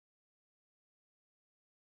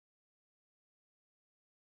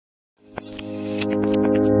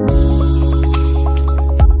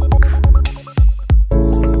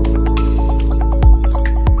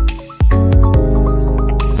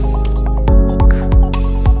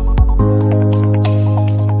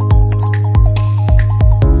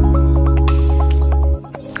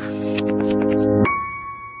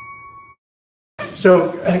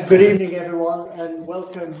Good evening, everyone, and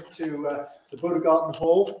welcome to the Bodegarten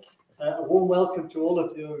Hall. A warm welcome to all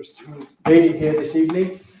of those who made it here this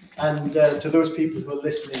evening, and to those people who are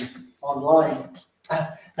listening online.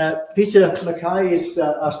 Peter Mackay is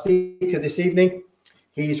our speaker this evening.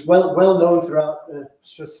 He's well known throughout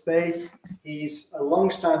Strathspey. He's a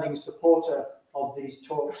long-standing supporter of these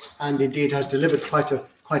talks, and indeed has delivered quite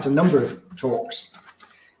a number of talks.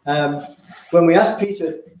 When we asked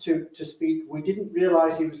Peter to speak, we didn't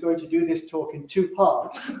realize he was going to do this talk in two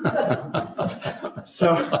parts.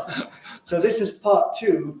 so this is part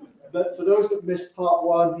two, but for those that missed part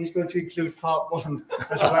one, he's going to include part one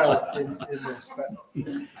as well in this. But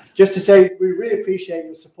just to say, we really appreciate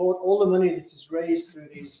your support. All the money that is raised through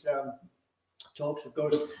these talks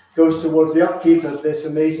goes towards the upkeep of this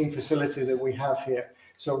amazing facility that we have here.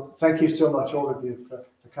 So thank you so much, all of you, for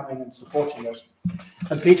coming and supporting us.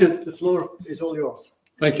 And Peter, the floor is all yours.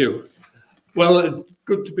 Thank you. Well, it's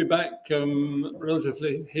good to be back,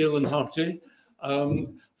 relatively hale and hearty.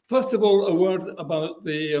 First of all, a word about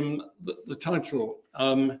the title.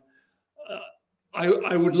 I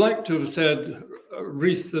would like to have said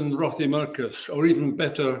Reith and Rothiemurchus, or even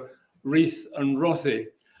better, Reith and Rothie.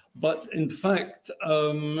 But in fact,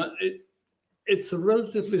 it's a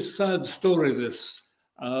relatively sad story, this.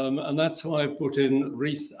 And that's why I put in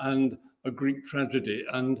Reith and a Greek tragedy.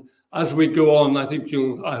 And as we go on, I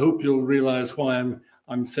hope you'll realize why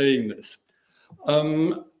I'm saying this.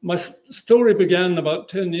 My story began about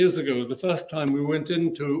 10 years ago, the first time we went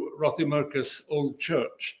into Rothiemurchus Old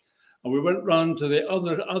Church. And we went round to the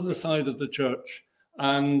other side of the church,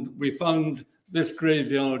 and we found this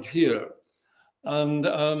graveyard here. And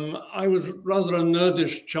I was rather a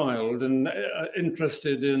nerdish child and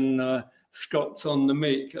interested in Scots on the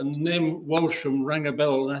make, and the name Walsham rang a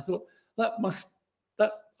bell, and I thought,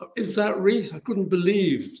 is that Reith? I couldn't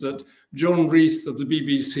believe that John Reith of the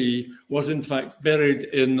BBC was in fact buried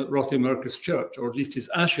in Rothiemurchus Church, or at least his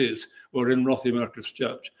ashes were in Rothiemurchus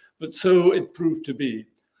Church. But so it proved to be.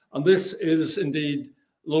 And this is indeed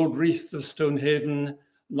Lord Reith of Stonehaven,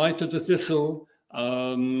 Knight of the Thistle,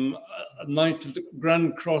 Knight of the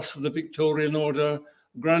Grand Cross of the Victorian Order,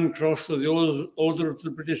 Grand Cross of the Order of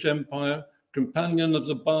the British Empire, Companion of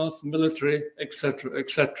the Bath Military, etc.,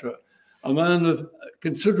 etc. A man of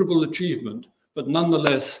considerable achievement, but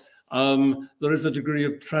nonetheless, there is a degree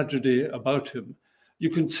of tragedy about him. You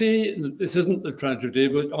can see, this isn't the tragedy,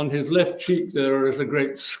 but on his left cheek there is a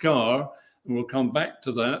great scar, and we'll come back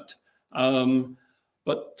to that.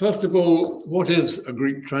 But first of all, what is a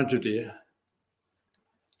Greek tragedy?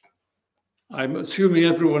 I'm assuming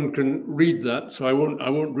everyone can read that, so I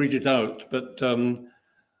won't read it out. But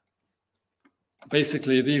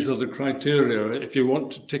basically, these are the criteria. If you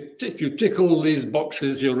want to if you tick all these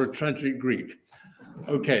boxes, you're a tragic Greek.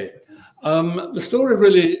 Okay. The story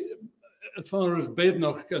really, as far as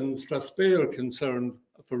Badenoch and Strathspey are concerned,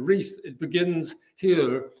 for Reith, it begins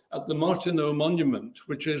here at the Martineau Monument,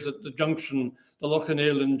 which is at the junction, the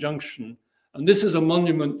Lochanelan Junction, and this is a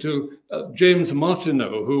monument to James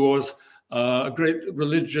Martineau, who was a great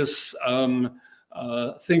religious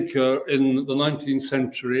thinker in the 19th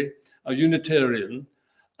century, a Unitarian.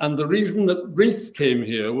 And the reason that Reith came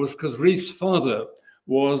here was because Reith's father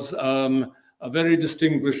was a very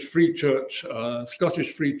distinguished Free Church,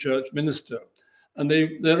 Scottish Free Church minister. And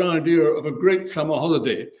their idea of a great summer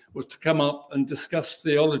holiday was to come up and discuss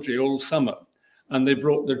theology all summer. And they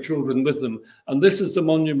brought their children with them. And this is the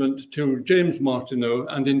monument to James Martineau,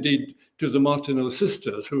 and indeed to the Martineau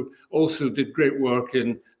sisters, who also did great work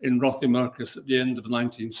in Rothiemurchus at the end of the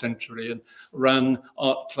 19th century and ran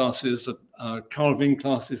art classes, carving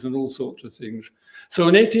classes, and all sorts of things. So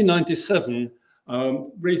in 1897,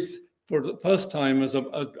 Reith, for the first time as a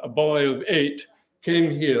boy of 8,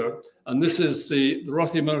 came here. And this is the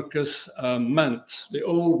Rothiemurchus manse, the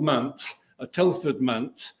old manse, a Telford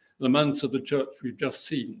manse, the manse of the church we've just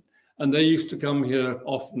seen. And they used to come here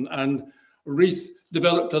often. And Reith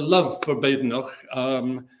developed a love for Badenoch,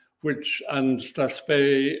 and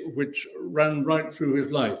Strathspey, which ran right through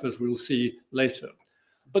his life, as we'll see later.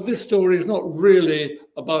 But this story is not really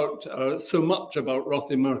about so much about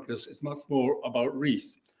Rothiemurchus, it's much more about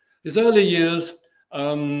Reith. His early years,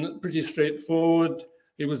 pretty straightforward.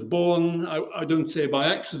 He was born, I don't say by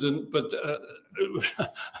accident, but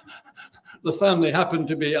the family happened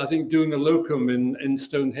to be, I think, doing a locum in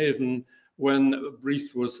Stonehaven when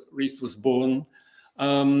Reith was born.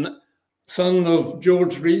 Son of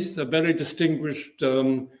George Reith, a very distinguished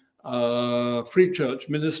Free Church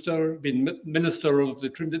minister, been minister of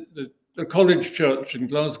the College Church in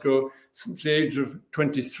Glasgow since the age of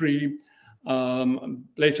 23.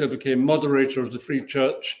 Later became moderator of the Free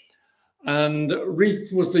Church. And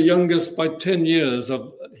Reith was the youngest by 10 years.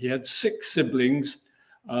 He had 6 siblings,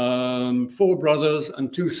 4 brothers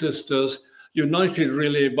and 2 sisters, united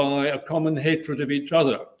really by a common hatred of each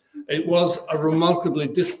other. It was a remarkably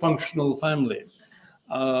dysfunctional family.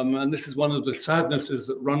 And this is one of the sadnesses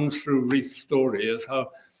that runs through Reith's story, is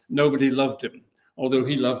how nobody loved him, although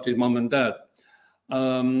he loved his mum and dad.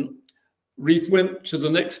 Reith went to the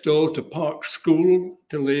next door to Park School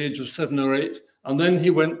till the age of 7 or 8, and then he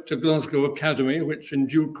went to Glasgow Academy, which in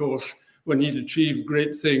due course, when he'd achieved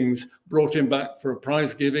great things, brought him back for a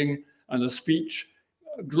prize giving and a speech,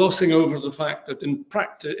 glossing over the fact that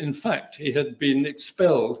in fact, he had been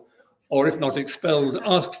expelled, or if not expelled,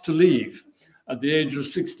 asked to leave at the age of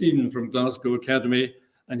 16 from Glasgow Academy,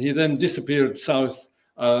 and he then disappeared south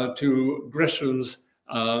to Gresham's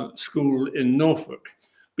school in Norfolk,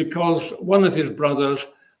 because one of his brothers,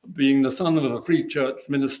 being the son of a Free Church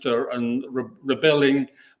minister and rebelling,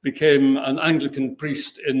 became an Anglican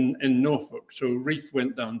priest in Norfolk. So Reith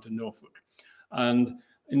went down to Norfolk. And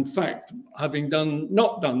in fact, having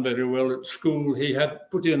not done very well at school, he had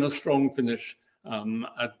put in a strong finish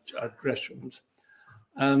at Gresham's.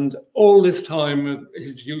 And all this time of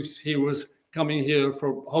his youth, he was coming here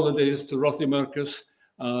for holidays to Rothiemurchus,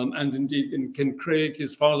 and indeed in Kincraig.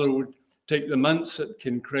 His father would take the manse at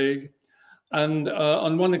Kincraig. And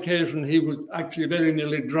on one occasion, he was actually very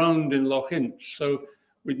nearly drowned in Loch Inch. So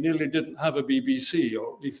we nearly didn't have a BBC,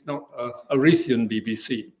 or at least not a Reithian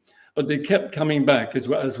BBC. But they kept coming back, as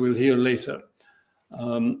we'll hear later.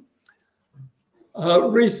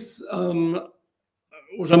 Reith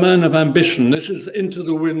was a man of ambition. This is Into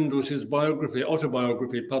the Wind, was his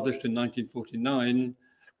autobiography, published in 1949.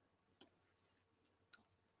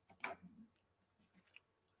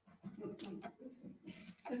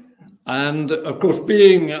 And of course,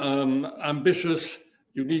 being ambitious,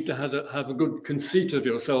 you need to have a good conceit of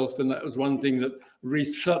yourself, and that was one thing that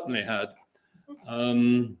Reith certainly had.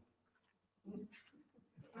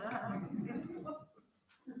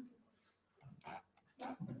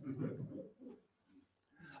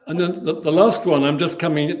 And then the last one I'm just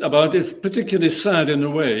coming about is particularly sad in a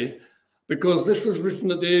way, because this was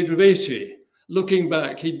written at the age of 80. Looking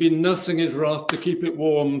back, he'd been nursing his wrath to keep it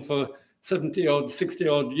warm for 70-odd,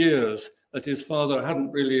 60-odd years, that his father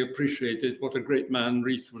hadn't really appreciated what a great man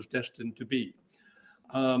Reith was destined to be.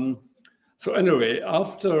 So anyway,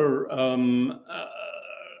 after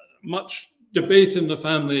much debate in the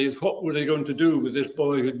family, what were they going to do with this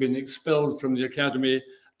boy who'd been expelled from the academy,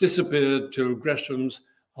 disappeared to Gresham's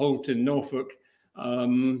Holt in Norfolk?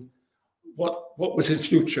 What was his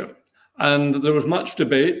future? And there was much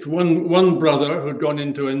debate. One brother who'd gone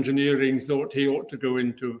into engineering thought he ought to go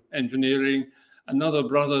into engineering. Another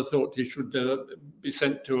brother thought he should be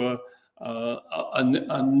sent to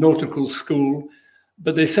a nautical school.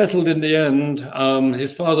 But they settled in the end.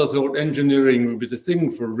 His father thought engineering would be the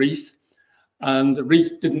thing for Reith, and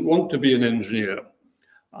Reith didn't want to be an engineer.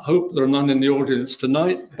 I hope there are none in the audience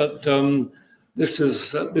tonight, but this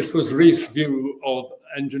was Reith's view of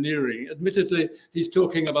engineering. Admittedly, he's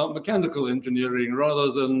talking about mechanical engineering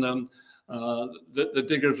rather than the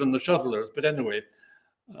diggers and the shovelers. But anyway,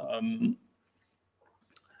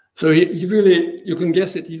 so he really, you can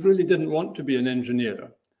guess it, he really didn't want to be an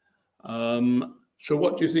engineer. So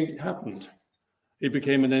what do you think happened? He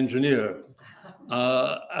became an engineer.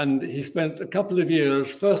 And he spent first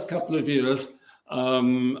couple of years,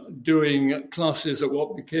 doing classes at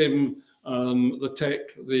what became the Tech,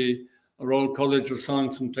 the Royal College of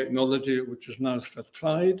Science and Technology, which is now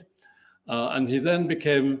Strathspey. And he then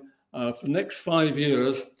became, for the next 5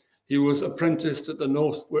 years, he was apprenticed at the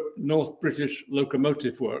North British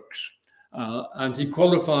Locomotive Works. And he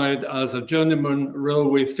qualified as a journeyman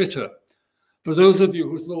railway fitter. For those of you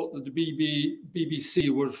who thought that the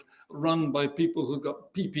BBC was run by people who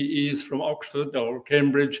got PPEs from Oxford or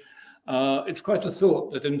Cambridge, it's quite a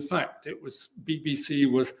thought that in fact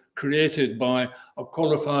BBC was created by a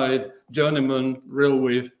qualified journeyman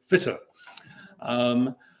railway fitter.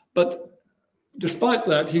 But despite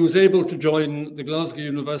that, he was able to join the Glasgow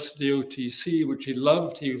University OTC, which he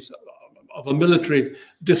loved. He was of a military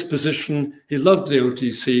disposition. He loved the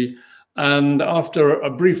OTC. And after a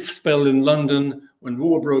brief spell in London, when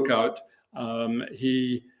war broke out,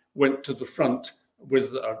 he went to the front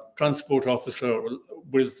with a transport officer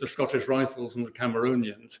with the Scottish Rifles and the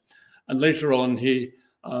Cameronians. And later on, he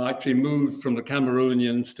actually moved from the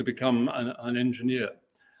Cameronians to become an engineer.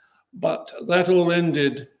 But that all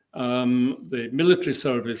ended, the military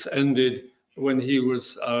service ended when he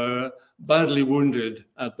was badly wounded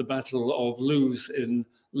at the Battle of Lewes in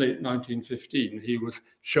late 1915. He was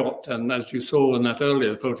shot, and as you saw in that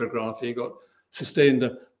earlier photograph, he sustained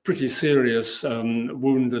a pretty serious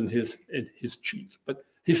wound in his cheek. But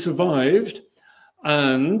he survived,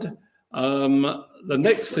 and the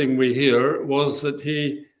next thing we hear was that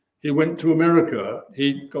he went to America.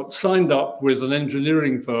 He got signed up with an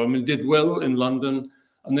engineering firm and did well in London.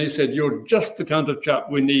 And they said, "You're just the kind of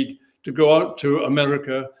chap we need to go out to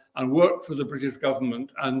America and work for the British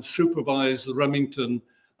government and supervise the Remington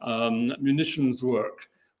munitions work,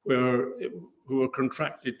 who were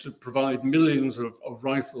contracted to provide millions of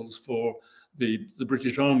rifles for the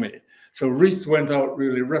British Army." So Reith went out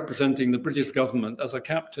really representing the British government as a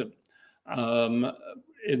captain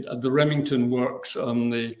at the Remington works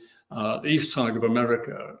on the east side of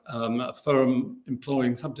America, a firm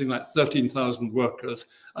employing something like 13,000 workers,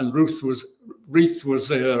 and Reith was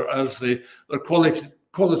there as the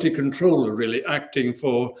quality controller, really acting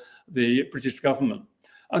for the British government.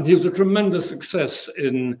 And he was a tremendous success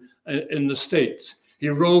in the States. He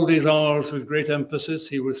rolled his R's with great emphasis.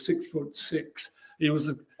 He was 6'6". He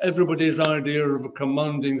was everybody's idea of a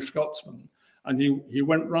commanding Scotsman. And he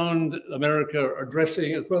went round America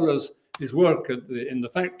addressing, as well as his work in the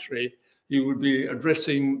factory, he would be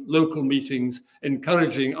addressing local meetings,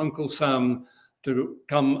 encouraging Uncle Sam to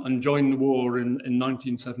come and join the war in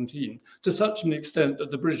 1917, to such an extent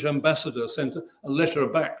that the British ambassador sent a letter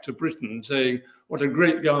back to Britain saying, "What a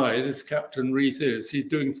great guy this Captain Reith is. He's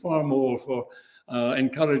doing far more for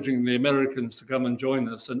encouraging the Americans to come and join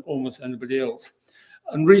us than almost anybody else."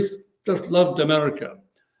 And Reith just loved America.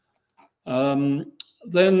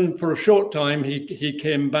 Then for a short time, he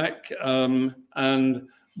came back and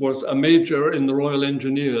was a major in the Royal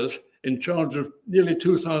Engineers, in charge of nearly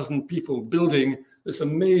 2,000 people, building this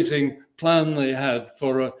amazing plan they had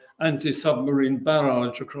for an anti-submarine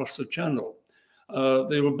barrage across the Channel.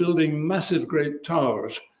 They were building massive great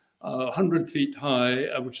towers, 100 feet high,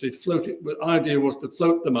 which they floated. The idea was to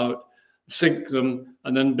float them out, sink them,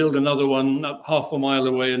 and then build another one up half a mile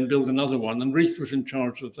away and build another one. And Reith was in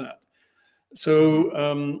charge of that. So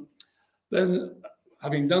then,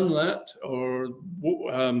 having done that,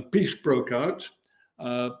 peace broke out,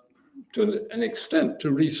 to an extent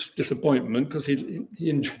to Reith's disappointment, because he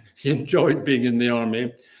enjoyed being in the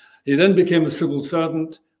army. He then became a civil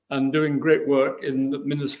servant and doing great work in the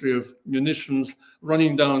Ministry of Munitions,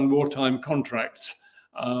 running down wartime contracts.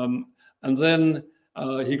 And then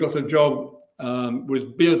he got a job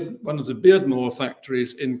with one of the Beardmore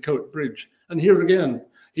factories in Coatbridge. And here again,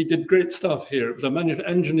 he did great stuff here. It was a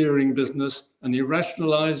engineering business, and he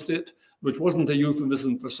rationalized it, which wasn't a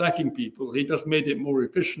euphemism for sacking people. He just made it more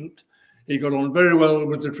efficient. He got on very well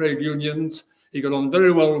with the trade unions. He got on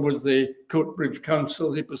very well with the Coatbridge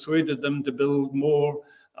Council. He persuaded them to build more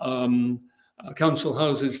council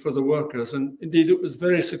houses for the workers. And indeed, it was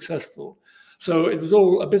very successful. So it was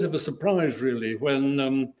all a bit of a surprise, really,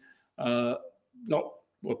 when,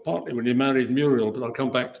 partly when he married Muriel, but I'll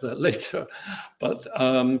come back to that later. But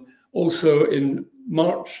also in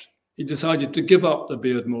March, he decided to give up the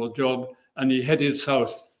Beardmore job, and he headed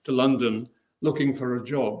south to London looking for a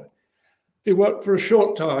job. He worked for a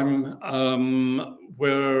short time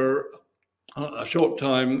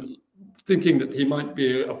thinking that he might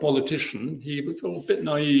be a politician. He was a bit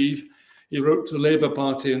naive. He wrote to the Labour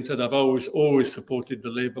Party and said, "I've always supported the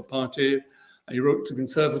Labour Party." He wrote to the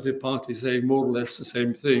Conservative Party saying more or less the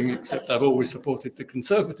same thing, except "I've always supported the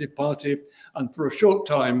Conservative Party." And for a short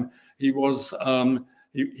time, he was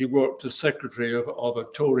he worked as secretary of a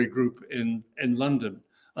Tory group in London.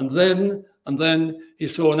 And then he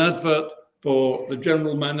saw an advert for the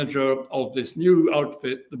general manager of this new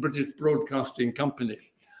outfit, the British Broadcasting Company.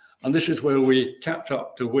 And this is where we catch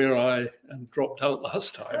up to where I dropped out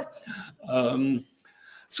last time.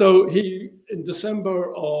 So in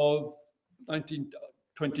December of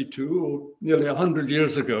 1922, or nearly 100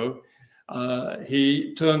 years ago,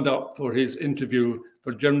 he turned up for his interview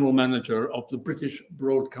for general manager of the British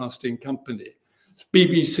Broadcasting Company. It's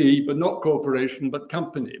BBC, but not corporation, but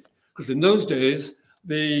company. Because in those days,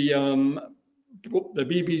 the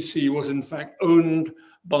BBC was in fact owned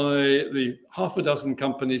by the half a dozen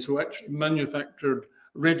companies who actually manufactured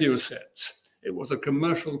radio sets. It was a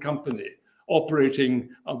commercial company operating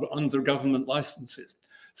under government licenses.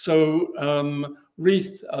 So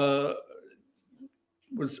Reith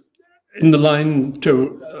was in the line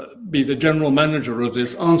to be the general manager of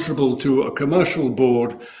this, answerable to a commercial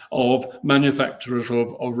board of manufacturers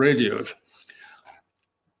of radios.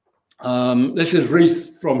 This is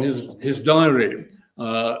Reith from his diary.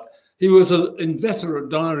 He was an inveterate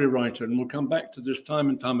diary writer, and we'll come back to this time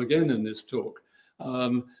and time again in this talk.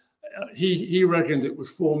 He reckoned it was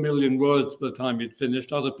 4 million words by the time he'd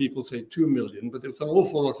finished. Other people say 2 million, but it was an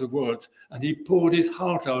awful lot of words. And he poured his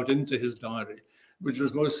heart out into his diary. which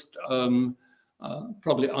was most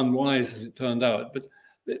probably unwise as it turned out. But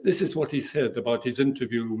this is what he said about his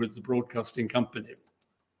interview with the broadcasting company.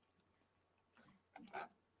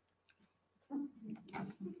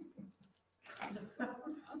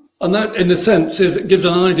 And that, in a sense, gives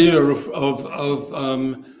an idea of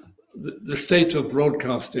the state of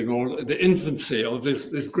broadcasting, or the infancy of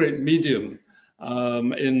this great medium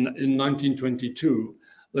in 1922.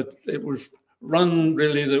 That it was run,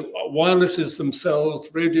 really, the wirelesses themselves,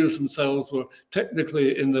 radios themselves were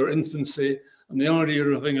technically in their infancy, and the idea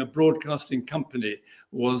of having a broadcasting company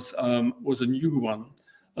was a new one.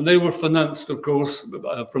 And they were financed, of course,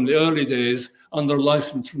 from the early days under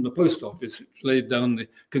license from the post office, which laid down the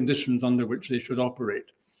conditions under which they should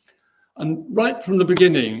operate. And right from the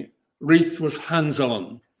beginning, Reith was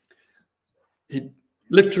hands-on. He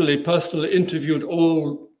literally personally interviewed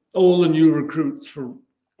all the new recruits for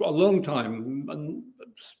a long time. And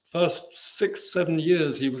first 6-7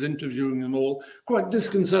 years, he was interviewing them all. Quite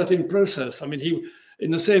disconcerting process. I mean, in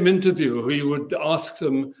the same interview, he would ask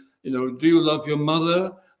them, do you love your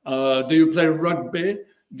mother? Do you play rugby?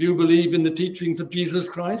 Do you believe in the teachings of Jesus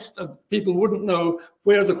Christ? People wouldn't know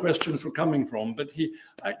where the questions were coming from, but he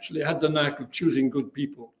actually had the knack of choosing good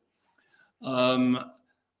people.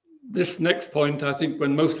 This next point, I think,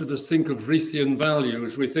 when most of us think of Reithian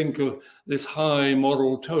values, we think of this high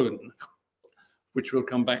moral tone, which we'll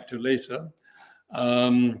come back to later.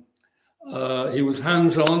 He was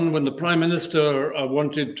hands-on when the Prime Minister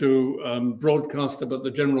wanted to broadcast about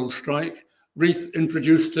the general strike. Reith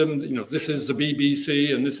introduced him, this is the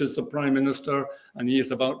BBC and this is the Prime Minister, and he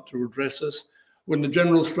is about to address us. When the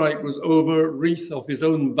general strike was over, Reith, off his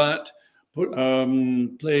own bat,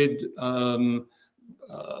 played, I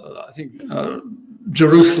think,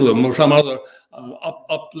 Jerusalem or some other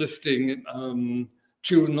uplifting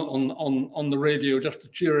tune on the radio just to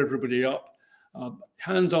cheer everybody up.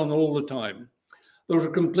 Hands-on all the time. There was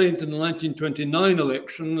a complaint in the 1929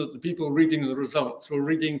 election that the people reading the results were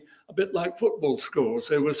reading a bit like football scores.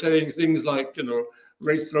 They were saying things like,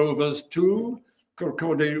 Reith Rovers 2,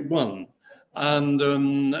 Kirkcaldy 1.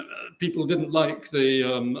 And people didn't like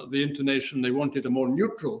the intonation. They wanted a more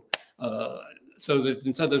neutral, so that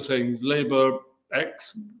instead of saying Labour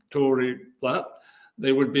X, Tory flat,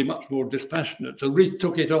 they would be much more dispassionate. So Reith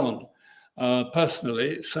took it on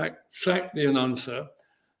personally, sacked the announcer,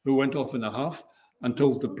 who went off in a huff and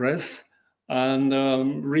told the press.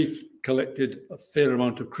 And Reith collected a fair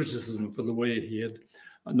amount of criticism for the way he had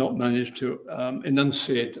not managed to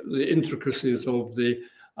enunciate the intricacies of the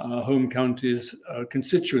home counties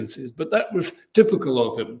constituencies. But that was typical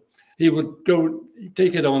of him. He would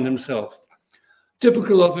take it on himself.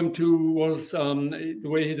 Typical of him, too, was the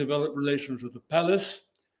way he developed relations with the palace.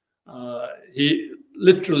 He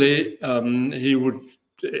literally, he would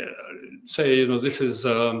say, this is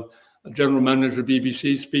a General Manager of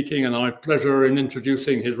BBC speaking, and I have pleasure in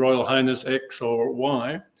introducing His Royal Highness X or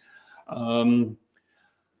Y.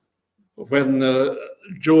 When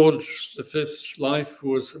George V's life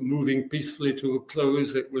was moving peacefully to a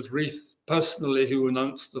close, it was Reith personally who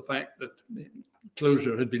announced the fact that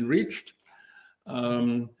closure had been reached.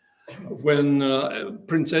 When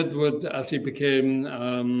Prince Edward, as he became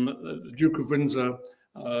the Duke of Windsor,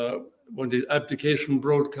 wanted his abdication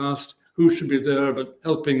broadcast, who should be there but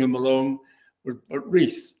helping him along but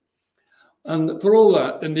Reith. And for all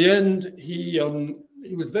that, in the end, he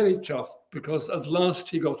was very chuffed because at last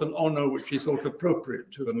he got an honour which he thought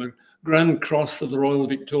appropriate to him, a Grand Cross of the Royal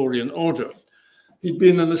Victorian Order. He'd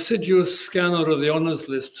been an assiduous scanner of the honours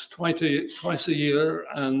lists twice a year,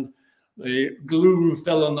 and the gloom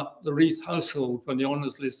fell on the Reith household when the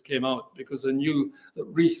honours list came out, because they knew that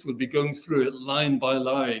Reith would be going through it line by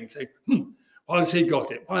line, saying, why has he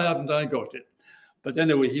got it? Why haven't I got it? But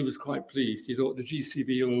anyway, he was quite pleased. He thought the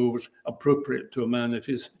GCVO was appropriate to a man of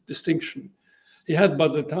his distinction. He had, by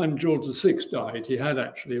the time George VI died, he had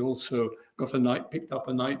actually also picked up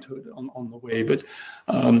a knighthood on the way, but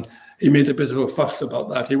he made a bit of a fuss about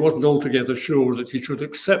that. He wasn't altogether sure that he should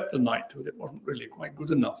accept the knighthood. It wasn't really quite good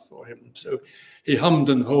enough for him. So he hummed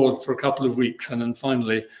and hawed for a couple of weeks, and then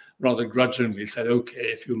finally, rather grudgingly, said, okay,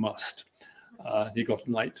 if you must. He got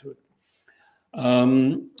a knighthood.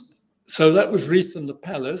 So that was Reith and the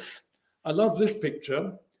palace. I love this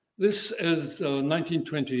picture. This is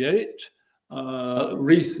 1928.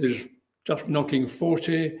 Reith is just knocking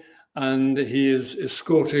 40, and he is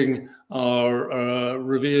escorting our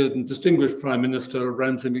revered and distinguished Prime Minister,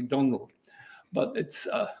 Ramsay MacDonald. But it's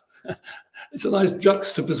a nice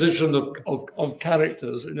juxtaposition of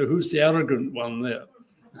characters. Who's the arrogant one there?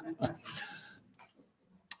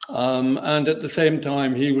 And at the same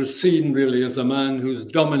time, he was seen really as a man who's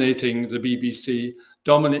dominating the BBC,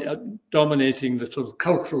 dominating the sort of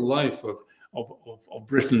cultural life of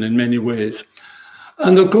Britain in many ways.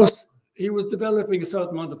 And of course, he was developing a certain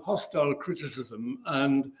amount of hostile criticism,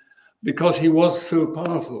 and because he was so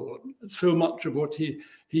powerful, so much of what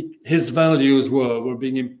his values were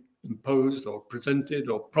being imposed or presented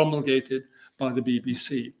or promulgated by the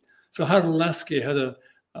BBC. So Harold Laski had a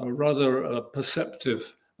rather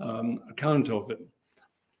perceptive account of him.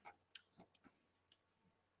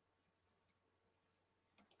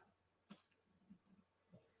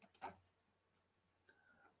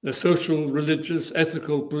 The social, religious,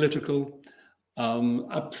 ethical, political,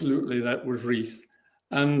 absolutely that was Reith.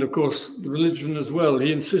 And of course, religion as well.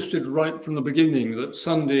 He insisted right from the beginning that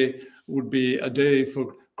Sunday would be a day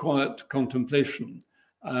for quiet contemplation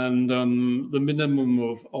and the minimum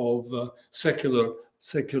of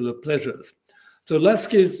secular pleasures. So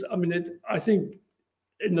Laski's, I mean, I think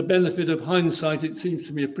in the benefit of hindsight, it seems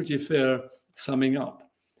to me a pretty fair summing up.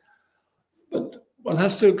 But one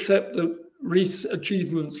has to accept that Reith's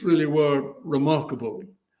achievements really were remarkable.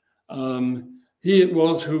 He it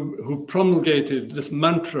was who promulgated this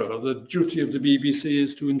mantra: the duty of the BBC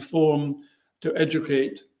is to inform, to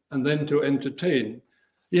educate, and then to entertain.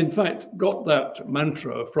 He in fact got that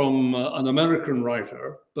mantra from an American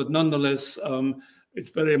writer, but nonetheless, it's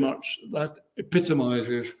very much that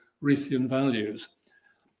epitomizes Reithian values.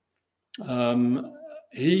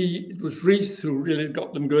 It was Reith who really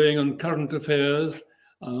got them going on current affairs.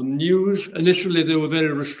 News, initially they were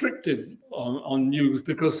very restricted on news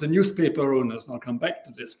because the newspaper owners, and I'll come back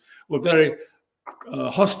to this, were very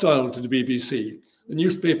hostile to the BBC. The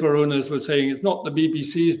newspaper owners were saying it's not the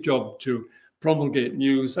BBC's job to promulgate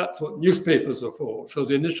news, that's what newspapers are for. So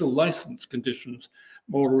the initial license conditions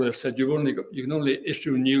more or less said you can only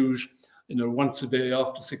issue news, once a day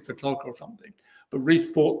after 6 o'clock or something. But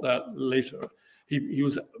Reith fought that later. He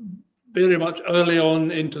was very much early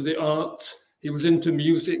on into the arts. He was into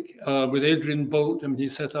music with Adrian Boult, and he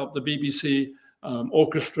set up the BBC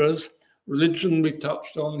orchestras. Religion we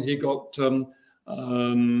touched on. He got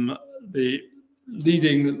the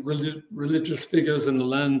leading religious figures in the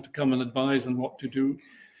land to come and advise on what to do.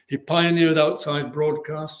 He pioneered outside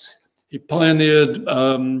broadcasts. He pioneered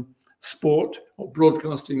sport, or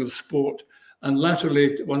broadcasting of sport. And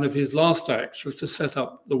latterly, one of his last acts was to set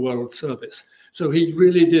up the World Service. So he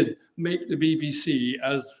really did make the BBC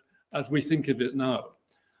as we think of it now.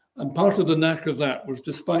 And part of the knack of that was,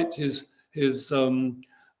 despite his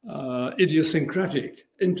idiosyncratic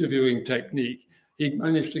interviewing technique, he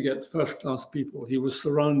managed to get first-class people. He was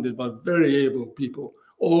surrounded by very able people,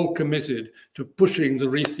 all committed to pushing the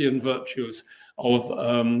Reithian virtues of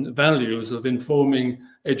values of informing,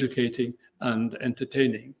 educating, and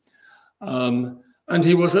entertaining. And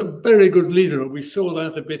he was a very good leader. We saw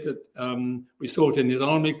that a bit we saw it in his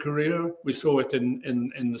army career. We saw it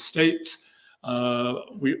in the States.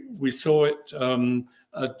 We saw it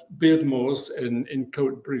at Beardmore's in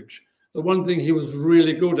Coatbridge. The one thing he was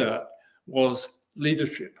really good at was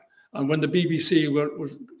leadership. And when the BBC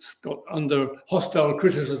got under hostile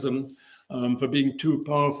criticism for being too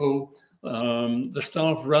powerful, the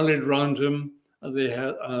staff rallied around him. They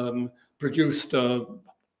had produced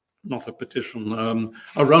not a petition,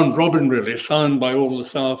 a round robin really, signed by all the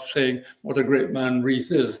staff saying what a great man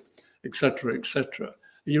Reith is, etc., etc.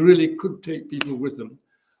 He really could take people with him.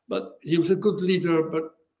 But he was a good leader,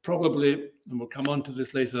 but probably, and we'll come on to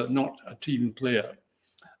this later, not a team player,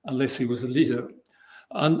 unless he was a leader.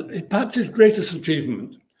 And perhaps his greatest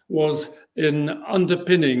achievement was in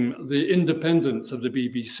underpinning the independence of the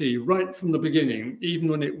BBC right from the beginning, even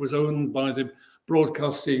when it was owned by the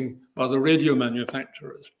radio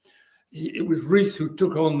manufacturers. It was Reith who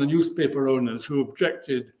took on the newspaper owners who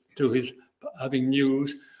objected to his having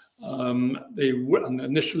news.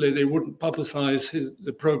 Initially, they wouldn't publicize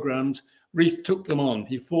the programs. Reith took them on.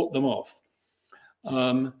 He fought them off.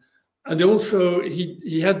 And also,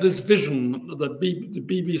 he had this vision that the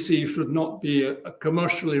BBC should not be a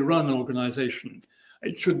commercially run organization.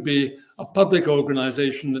 It should be a public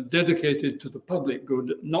organization dedicated to the public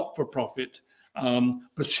good, not for profit,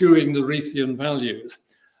 pursuing the Reithian values.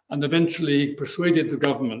 And eventually he persuaded the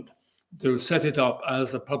government to set it up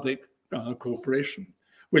as a public corporation,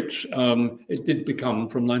 which it did become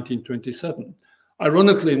from 1927.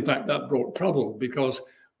 Ironically, in fact, that brought trouble because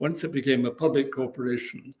once it became a public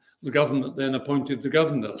corporation, the government then appointed the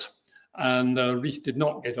governors, and Reith did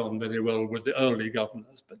not get on very well with the early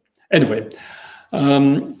governors. But anyway,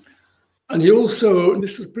 and he also, and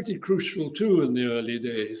this was pretty crucial too in the early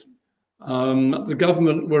days, the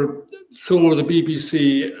government saw the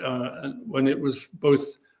BBC when it was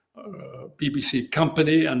both BBC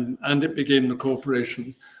company, and it became the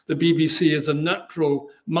corporation. The BBC is a natural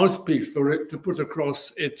mouthpiece for it to put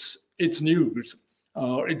across its news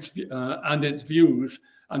and its views,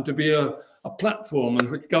 and to be a platform on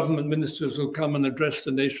which government ministers will come and address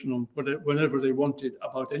the nation on whenever they wanted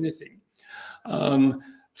about anything.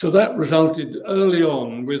 So that resulted early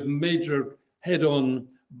on with major head-on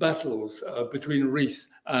battles between Reith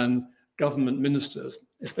and government ministers,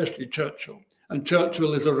 especially Churchill. And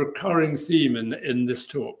Churchill is a recurring theme in this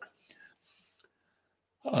talk.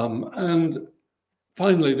 And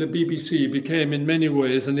finally, the BBC became in many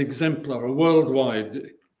ways an exemplar, a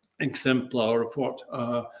worldwide exemplar of what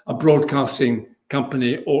a broadcasting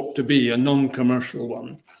company ought to be, a non-commercial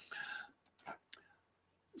one.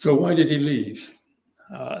 So why did he leave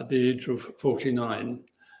at the age of 49?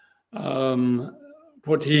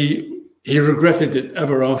 He regretted it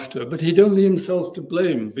ever after, but he'd only himself to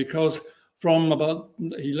blame, because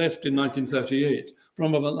he left in 1938.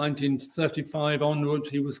 From about 1935 onwards,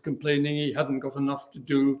 he was complaining he hadn't got enough to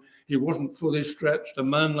do. He wasn't fully stretched. A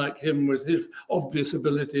man like him with his obvious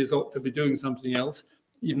abilities ought to be doing something else,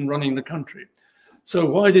 even running the country. So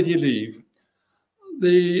why did he leave?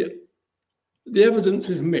 The evidence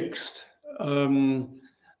is mixed.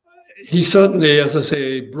 He certainly, as I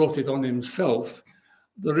say, brought it on himself.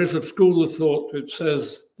 There is a school of thought which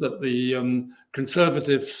says that the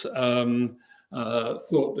Conservatives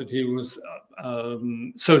thought that he was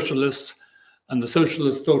socialist, and the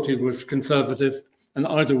socialists thought he was conservative, and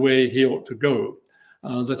either way he ought to go.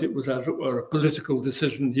 That it was, as it were, a political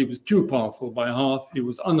decision. He was too powerful by half, he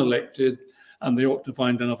was unelected, and they ought to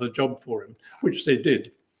find another job for him, which they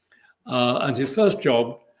did. And his first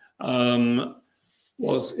job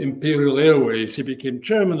was Imperial Airways. He became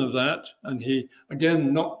chairman of that, and he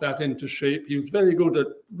again knocked that into shape. He was very good at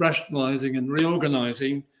rationalizing and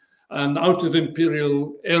reorganizing, and out of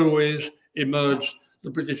Imperial Airways emerged the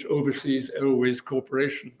British Overseas Airways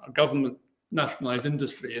Corporation, a government nationalized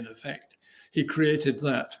industry in effect. He created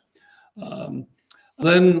that.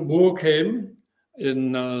 Then war came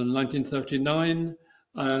in 1939,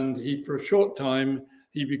 and for a short time,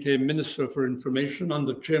 he became Minister for Information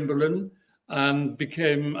under Chamberlain, and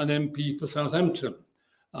became an MP for Southampton,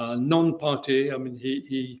 non-party. I mean,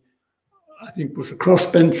 he I think was a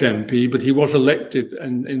crossbench MP, but he was elected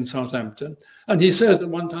in Southampton. And he said at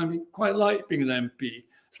one time he quite liked being an MP,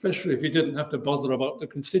 especially if he didn't have to bother about the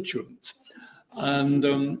constituents. And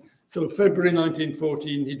so February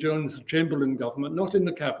 1914, he joins the Chamberlain government, not in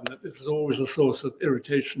the cabinet. It was always a source of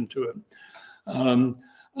irritation to him.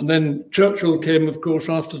 And then Churchill came, of course,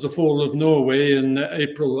 after the fall of Norway in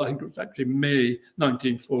April, I think it was actually May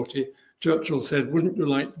 1940. Churchill said, "Wouldn't you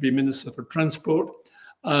like to be Minister for Transport?"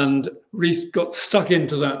 And Reith got stuck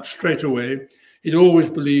into that straight away. He'd always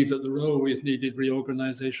believed that the railways needed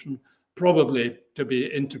reorganization, probably to be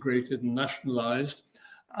integrated and nationalized.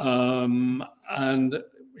 And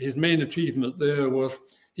his main achievement there was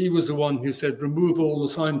he was the one who said, remove all the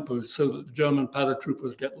signposts so that the German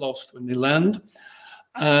paratroopers get lost when they land.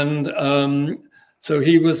 And so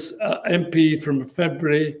he was MP from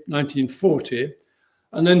February 1940,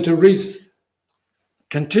 and then to Reith's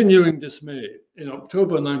continuing dismay, in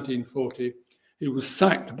October 1940, he was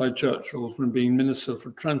sacked by Churchill from being Minister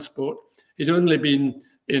for Transport. He'd only been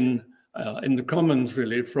in the Commons,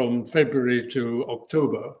 really, from February to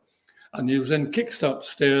October, and he was then kicked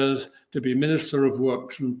upstairs to be Minister of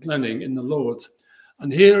Works and Planning in the Lords.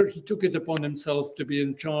 And here he took it upon himself to be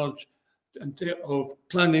in charge of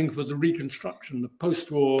planning for the reconstruction of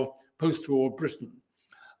post-war Britain.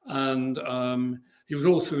 And he was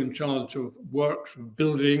also in charge of works of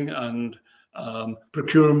building and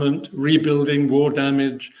procurement, rebuilding, war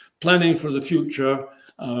damage, planning for the future,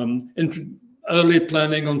 early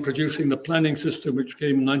planning on producing the planning system, which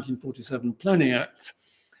came in 1947 Planning Act.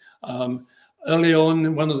 Early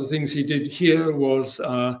on, one of the things he did here was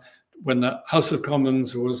when the House of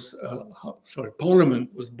Commons was,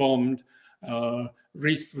 Parliament was bombed,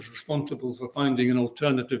 Reith was responsible for finding an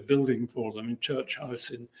alternative building for them in Church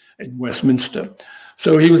House in Westminster.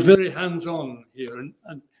 So he was very hands-on here, and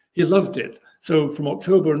he loved it. So from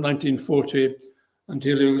October 1940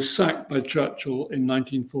 until he was sacked by Churchill in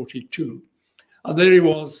 1942. And there he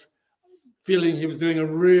was, feeling he was doing a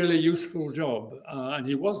really useful job. And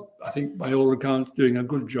he was, I think, by all accounts, doing a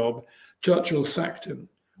good job. Churchill sacked him.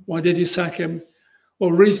 Why did he sack him?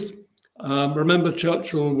 Well, Reith, remember,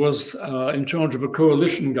 Churchill was in charge of a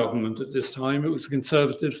coalition government at this time. It was the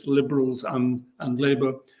Conservatives, the Liberals, and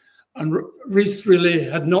Labour. And Reith really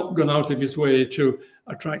had not gone out of his way to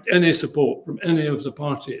attract any support from any of the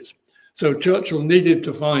parties. So Churchill needed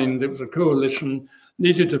to find, it was a coalition,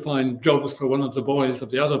 needed to find jobs for one of the boys of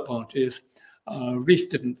the other parties. Reith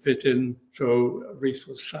didn't fit in, so Reith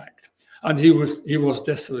was sacked. And he was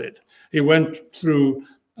desolate. He went through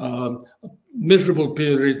a miserable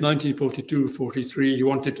period, 1942-43. He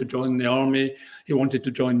wanted to join the army. He wanted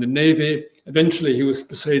to join the Navy. Eventually, he was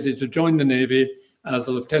persuaded to join the Navy as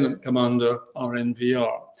a lieutenant commander,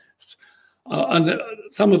 RNVR. And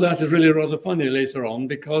some of that is really rather funny later on,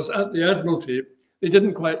 because at the Admiralty, they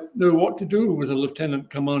didn't quite know what to do with a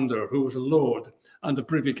lieutenant commander who was a lord and a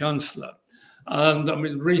privy councillor. And I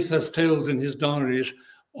mean, Reith has tales in his diaries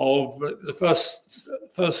of the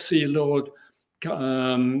first Sea Lord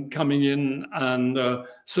coming in and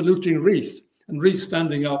saluting Reith, and Reith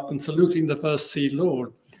standing up and saluting the first Sea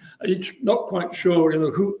Lord. Each not quite sure,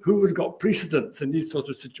 who had got precedence in these sort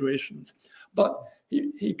of situations, but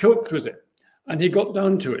he coped with it, and he got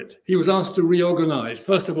down to it. He was asked to reorganize.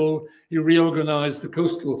 First of all, he reorganized the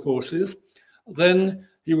coastal forces. Then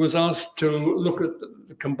he was asked to look at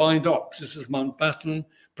the combined ops. This is Mountbatten,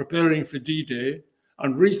 preparing for D-Day.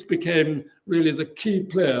 And Reith became really the key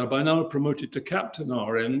player, by now promoted to Captain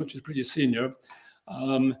RN, which is pretty senior.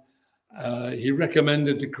 He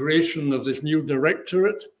recommended the creation of this new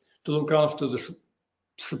directorate to look after the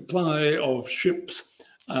supply of ships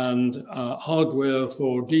and hardware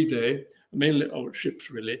for D-Day, mainly ships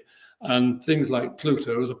really, and things like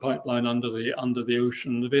Pluto, the pipeline under the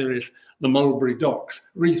ocean, the Mulberry docks.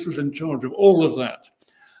 Reith was in charge of all of that,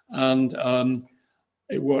 and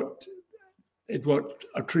it worked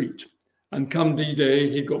a treat. And come D-Day,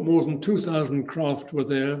 he got more than 2,000 craft were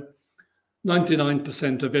there,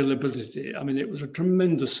 99% availability. I mean, it was a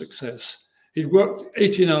tremendous success. He'd worked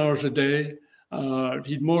 18 hours a day.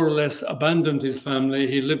 He'd more or less abandoned his family.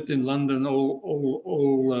 He lived in London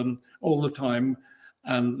all the time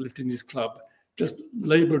and lived in his club, just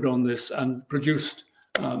labored on this and produced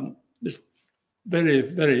this very,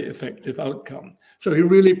 very effective outcome. So he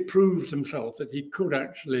really proved himself that he could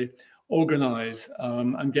actually organize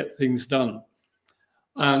and get things done.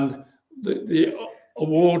 And the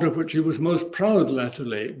award of which he was most proud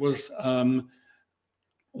latterly was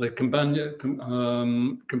the Companion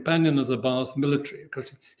of the Bath Military,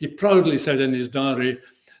 because he proudly said in his diary,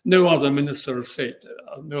 no other minister of state,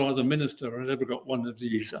 no other minister has ever got one of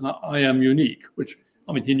these, and I am unique, which,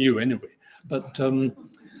 I mean, he knew anyway. But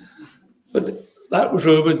that was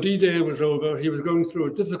over. D-Day was over. He was going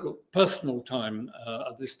through a difficult personal time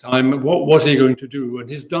at this time. What was he going to do? And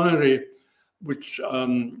his diary, which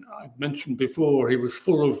I mentioned before, he was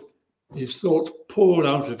full of his thoughts poured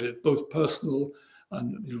out of it, both personal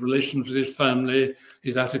and his relations with his family,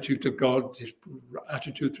 his attitude to God, his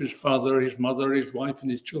attitude to his father, his mother, his wife, and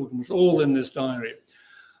his children was all in this diary.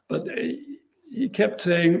 But he kept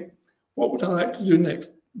saying, what would I like to do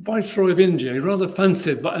next? Viceroy of India. He rather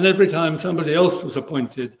fancied, and every time somebody else was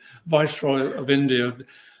appointed Viceroy of India,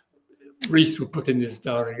 Reith would put in his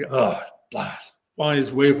diary, blast, why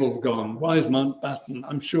is Wavell gone? Why is Mountbatten?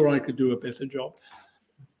 I'm sure I could do a better job.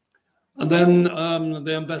 And then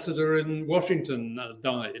the ambassador in Washington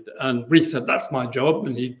died, and Reith said, that's my job.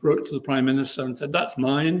 And he wrote to the Prime Minister and said, that's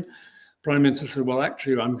mine. Prime Minister said, well,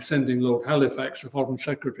 actually, I'm sending Lord Halifax, the Foreign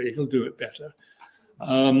Secretary. He'll do it better.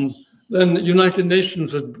 Then the United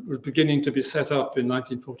Nations was beginning to be set up in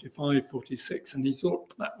 1945-46, and he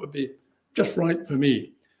thought that would be just right for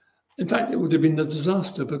me. In fact, it would have been a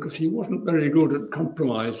disaster because he wasn't very good at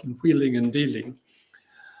compromise and wheeling and dealing.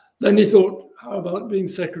 Then he thought, how about being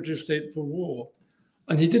Secretary of State for War?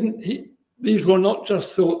 And these were not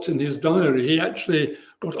just thoughts in his diary. He actually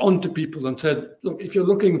got on to people and said, look, if you're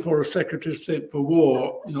looking for a Secretary of State for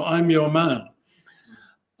War, I'm your man.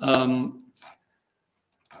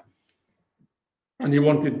 And he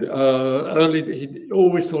wanted, he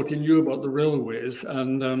always thought he knew about the railways.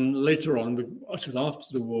 And later on, which is after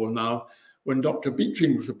the war now, when Dr.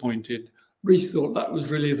 Beeching was appointed, Reith thought that was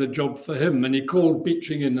really the job for him. And he called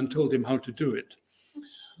Beeching in and told him how to do it.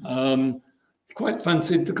 Quite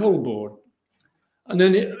fancied the coal board. And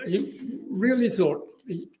then he really thought,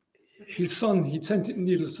 his son,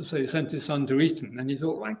 needless to say, sent his son to Eton. And he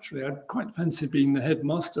thought, well, actually, I'd quite fancy being the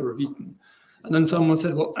headmaster of Eton. And then someone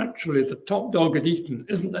said, well, actually, the top dog at Eton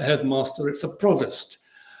isn't the headmaster, it's the provost.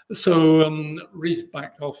 So Reith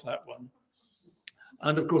backed off that one.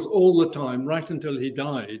 And of course, all the time, right until he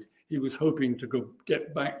died, he was hoping to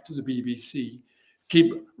get back to the BBC,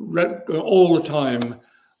 keep all the time,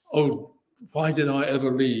 oh, why did I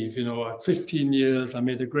ever leave? 15 years, I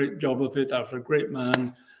made a great job of it, I was a great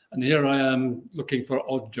man, and here I am looking for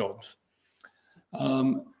odd jobs.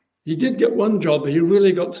 He did get one job he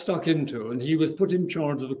really got stuck into, and he was put in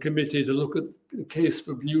charge of a committee to look at the case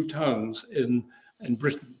for new towns in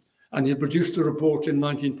Britain. And he produced a report in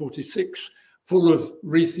 1946 full of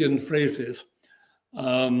Reithian phrases.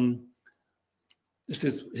 This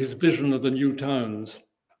is his vision of the new towns.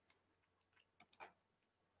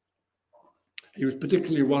 He was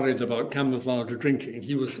particularly worried about camouflage drinking.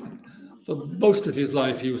 He was, for most of his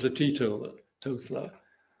life, he was a teetotaler.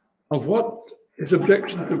 And what his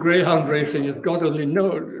objection to greyhound racing is, God only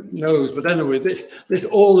knows. But anyway, this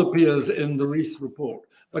all appears in the Reith report.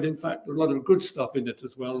 But in fact, there's a lot of good stuff in it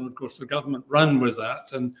as well. And of course, the government ran with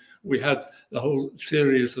that. And we had the whole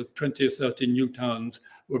series of 20 or 30 new towns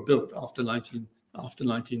were built after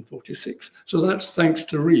 1946. So that's thanks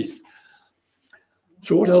to Reith.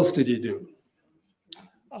 So what else did he do?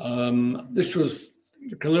 This was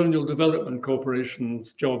the Colonial Development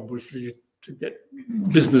Corporation's job, was really to get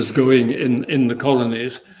business going in the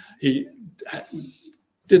colonies. He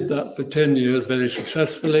did that for 10 years very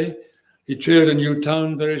successfully. He chaired a new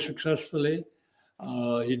town very successfully.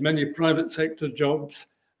 He had many private sector jobs,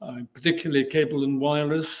 particularly cable and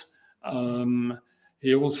wireless.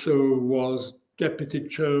 He also was deputy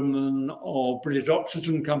chairman of British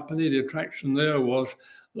Oxygen Company. The attraction there was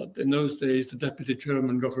that in those days, the deputy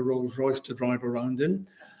chairman got a Rolls Royce to drive around in,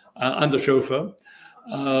 and a chauffeur.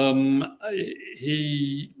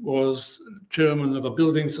 He was chairman of a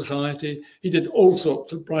building society. He did all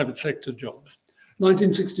sorts of private sector jobs.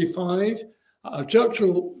 1965,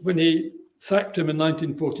 Churchill, when he sacked him in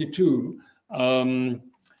 1942, I'm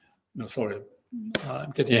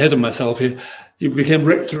getting ahead of myself here. He became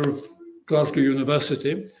rector of Glasgow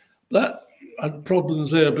University. That had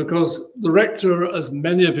problems there because the rector, as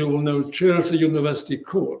many of you will know, chairs the university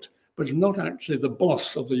court, but is not actually the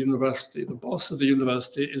boss of the university. The boss of the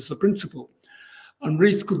university is the principal. And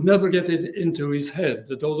Reith could never get it into his head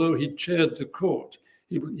that although he chaired the court,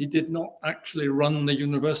 he did not actually run the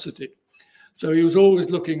university. So he was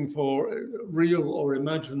always looking for real or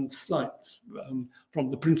imagined slights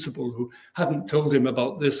from the principal who hadn't told him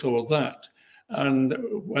about this or that. And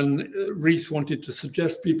when Reith wanted to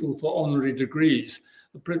suggest people for honorary degrees,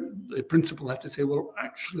 the principal had to say, well,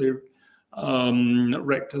 actually,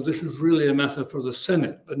 Rector, this is really a matter for the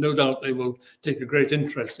Senate, but no doubt they will take a great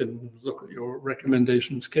interest in look at your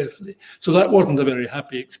recommendations carefully. So that wasn't a very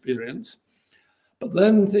happy experience. But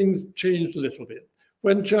then things changed a little bit.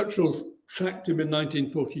 When Churchill sacked him in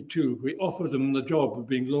 1942, we offered him the job of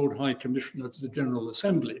being Lord High Commissioner to the General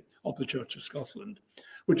Assembly of the Church of Scotland,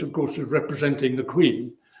 which of course is representing the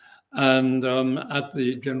Queen and at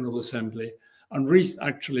the General Assembly. And Reith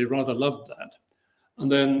actually rather loved that.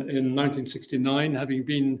 And then in 1969, having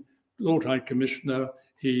been Lord High Commissioner,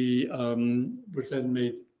 he was then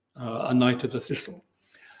made a Knight of the Thistle.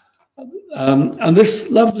 And this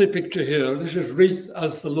lovely picture here, this is Reith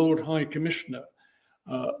as the Lord High Commissioner.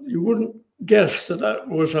 You wouldn't guess that that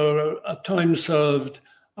was a time-served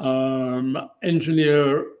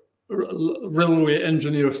railway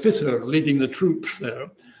engineer fitter leading the troops there.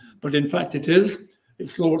 But in fact it is.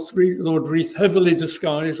 It's Lord Reith, heavily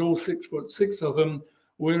disguised, all 6'6" of them,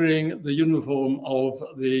 wearing the uniform of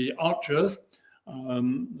the archers,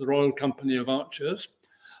 the Royal Company of Archers.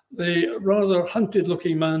 The rather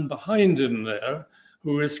hunted-looking man behind him there,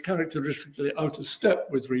 who is characteristically out of step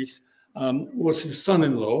with Reith, was his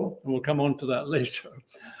son-in-law, and we'll come on to that later.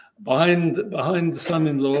 Behind the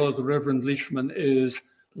son-in-law, the Reverend Leishman, is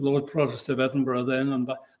the Lord Provost of Edinburgh then,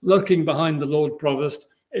 and lurking behind the Lord Provost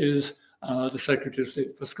is the Secretary of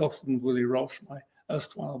State for Scotland, Willie Ross, my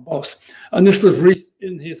erstwhile boss. And this was Reith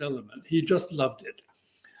in his element. He just loved it.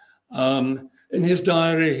 In his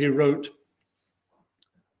diary, he wrote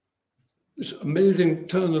this amazing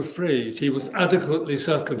turn of phrase: he was adequately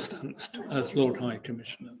circumstanced as Lord High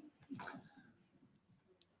Commissioner.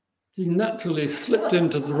 He naturally slipped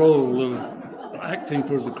into the role of acting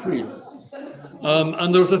for the Queen.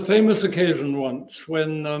 And there was a famous occasion once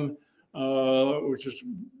when, which is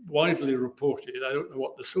widely reported, I don't know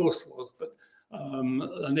what the source was, but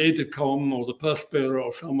an aide-de-camp or the purse bearer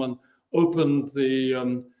or someone opened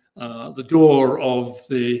the door of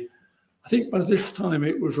the, I think by this time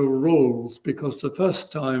it was a Rolls, because the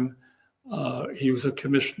first time he was a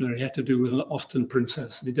commissioner, he had to do with an Austen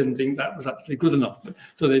princess, and he didn't think that was actually good enough.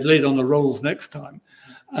 So they laid on the Rolls next time.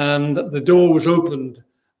 And the door was opened,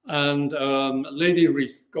 and Lady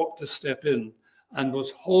Reith got to step in and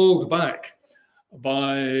was hauled back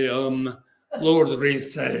by Lord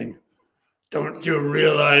Reith saying, "Don't you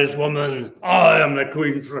realize, woman, I am the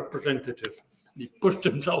Queen's representative?" And he pushed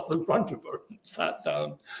himself in front of her and sat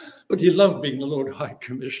down. But he loved being the Lord High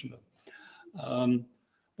Commissioner.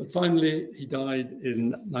 But finally, he died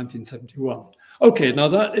in 1971. Okay, now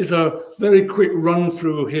that is a very quick run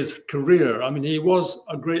through his career. I mean, he was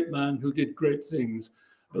a great man who did great things.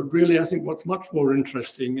 But really, I think what's much more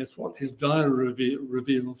interesting is what his diary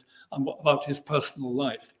reveals and about his personal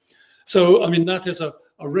life. So, I mean, that is a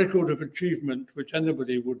record of achievement which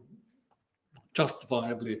anybody would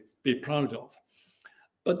justifiably be proud of.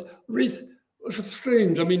 But Reith was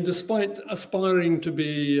strange. I mean, despite aspiring to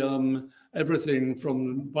be everything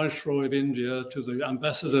from Viceroy of India to the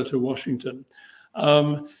ambassador to Washington,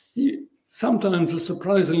 he sometimes was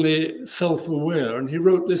surprisingly self-aware, and he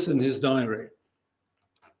wrote this in his diary.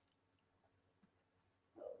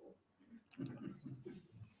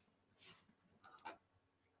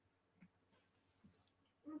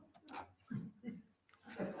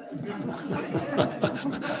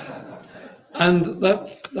 And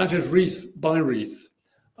that is Reith by Reith,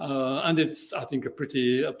 and it's, I think, a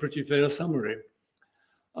pretty fair summary.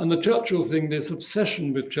 And the Churchill thing, this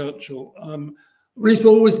obsession with Churchill, Reith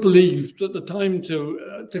always believed that the time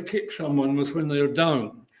to kick someone was when they were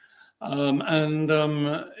down. In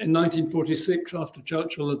 1946, after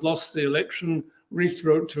Churchill had lost the election, Reith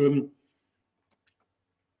wrote to him,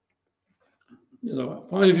 you know,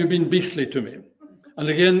 why have you been beastly to me? And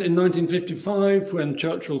again, in 1955, when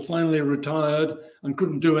Churchill finally retired and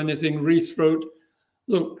couldn't do anything, Reith wrote,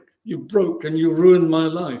 look, you broke and you ruined my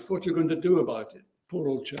life. What are you going to do about it? Poor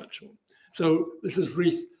old Churchill. So this is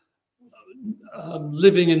Reith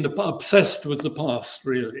living in the obsessed with the past,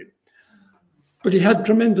 really. But he had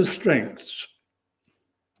tremendous strengths.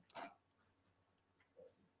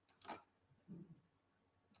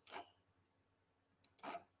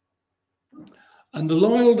 And the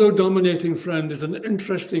loyal though dominating friend is an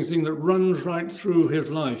interesting thing that runs right through his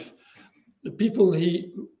life. The people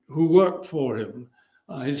who worked for him,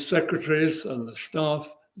 his secretaries and the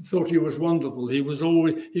staff, thought he was wonderful. He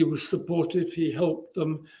was supportive. He helped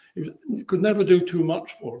them. He could never do too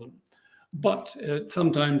much for them, but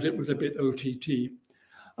sometimes it was a bit OTT.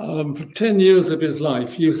 For 10 years of his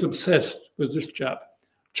life, he was obsessed with this chap,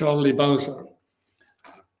 Charlie Bowser.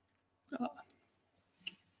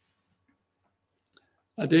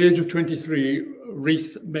 At the age of 23,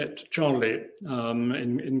 Reith met Charlie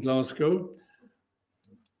in Glasgow.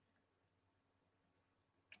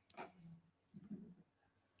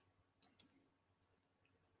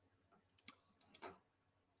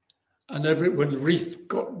 And when Reith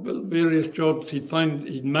got various jobs, he'd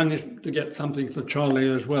managed to get something for Charlie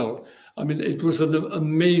as well. I mean, it was an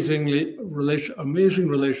amazing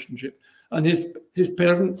relationship. And his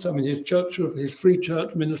parents, I mean, his Free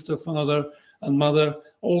Church minister, father and mother,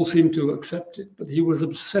 all seemed to accept it. But he was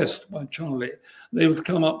obsessed by Charlie. They would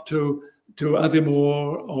come up to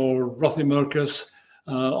Aviemore or Rothiemurchus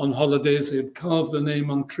on holidays. They'd carve the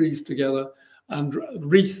name on trees together. And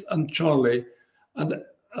Reith and Charlie, and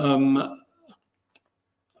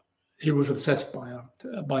he was obsessed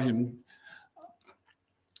by him.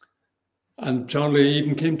 And Charlie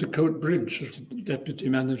even came to Coatbridge as deputy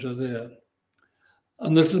manager there.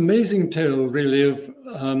 And there's an amazing tale, really, of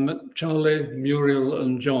Charlie, Muriel,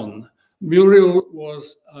 and John. Muriel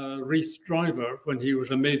was Reith's driver when he was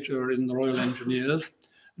a major in the Royal Engineers.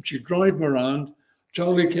 And she'd drive him around.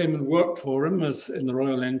 Charlie came and worked for him as in the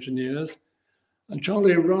Royal Engineers. And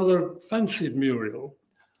Charlie rather fancied Muriel.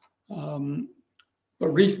 But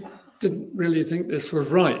Reith didn't really think this was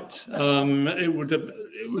right. It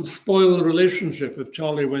would spoil the relationship if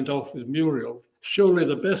Charlie went off with Muriel. Surely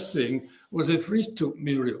the best thing was if Reith took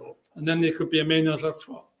Muriel, and then they could be a ménage à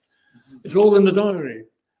trois. It's all in the diary.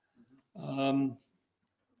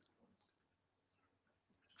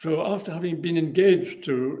 So after having been engaged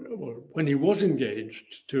when he was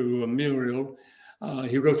engaged to Muriel,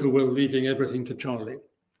 he wrote a will leaving everything to Charlie.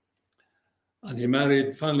 And he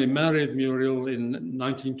finally married Muriel in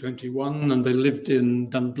 1921, and they lived in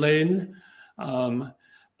Dunblane.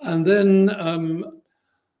 And then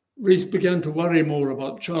Reith began to worry more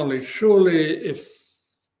about Charlie. Surely if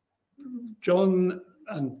John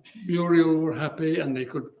and Muriel were happy and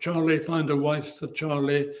Charlie find a wife for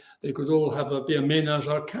Charlie, they could all be a ménage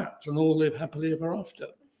à quatre and all live happily ever after.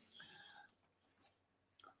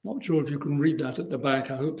 Not sure if you can read that at the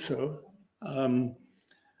back, I hope so.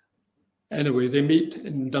 Anyway, they meet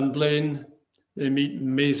in Dunblane, they meet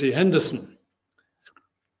Maisie Henderson,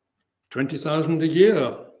 20,000 a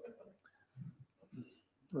year.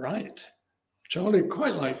 Right. Charlie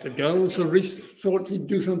quite liked the girl, so Reith thought he'd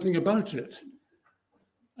do something about it.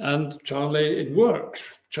 And it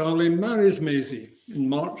works. Charlie marries Maisie in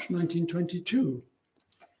March 1922.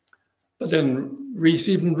 But then Reith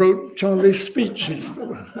even wrote Charlie's speech. At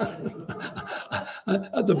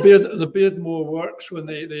the Beardmore Works, when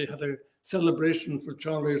they had a celebration for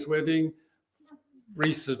Charlie's wedding,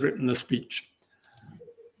 Reith had written a speech.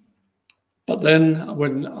 But then,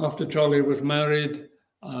 after Charlie was married,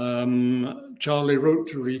 Charlie wrote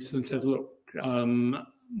to Reith and said, look,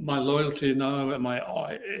 my loyalty now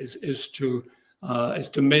is to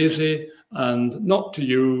Maisie and not to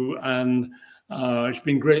you, and it's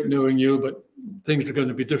been great knowing you, but things are going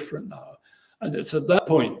to be different now. And it's at that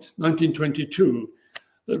point, 1922,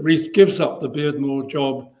 that Reith gives up the Beardmore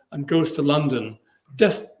job and goes to London.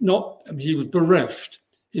 He was bereft.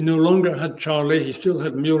 He no longer had Charlie. He still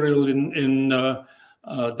had Muriel in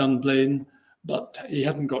Dunblane, but he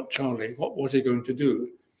hadn't got Charlie. What was he going to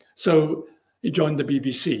do? So he joined the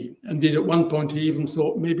BBC. Indeed, at one point, he even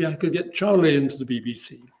thought maybe I could get Charlie into the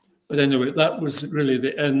BBC. But anyway, that was really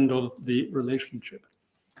the end of the relationship.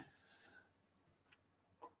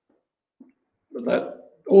 But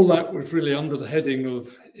all that was really under the heading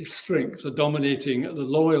of his strength, the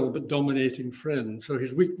loyal but dominating friend. So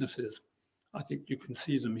his weaknesses, I think you can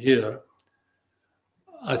see them here.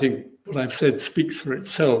 I think what I've said speaks for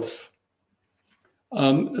itself.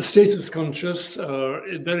 Status conscious,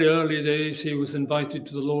 in very early days, he was invited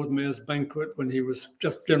to the Lord Mayor's banquet when he was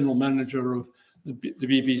just general manager of the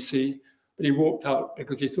BBC, but he walked out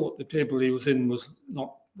because he thought the table he was in was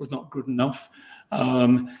not good enough.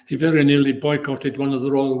 He very nearly boycotted one of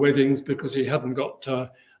the royal weddings because he hadn't got a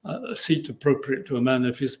seat appropriate to a man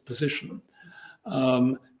of his position.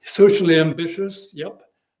 Socially ambitious, yep.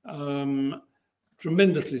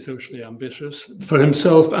 Tremendously socially ambitious for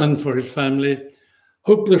himself and for his family.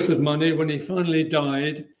 Hopeless with money. When he finally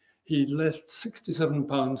died, he left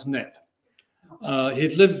 £67 net.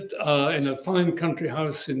 He'd lived in a fine country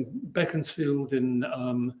house in Beaconsfield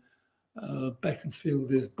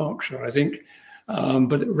Beaconsfield is Berkshire, I think,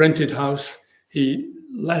 but a rented house. He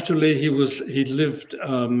lived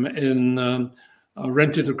in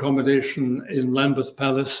rented accommodation in Lambeth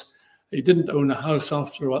Palace. He didn't own a house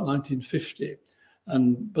after about 1950.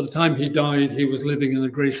 And by the time he died, he was living in a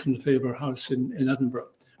Grace and Favour house in Edinburgh.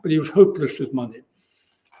 But he was hopeless with money.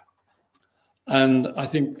 And I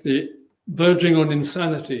think the verging on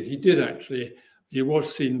insanity, he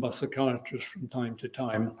was seen by psychiatrists from time to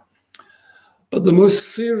time. But the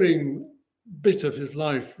most searing bit of his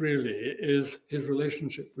life, really, is his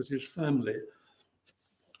relationship with his family.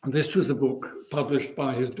 And this was a book published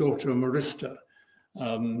by his daughter, Marista,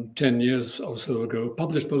 10 years or so ago,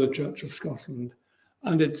 published by the Church of Scotland.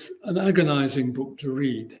 And it's an agonizing book to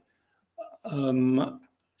read.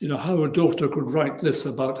 How a daughter could write this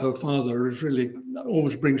about her father is really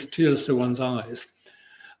always brings tears to one's eyes.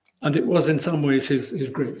 And it was in some ways his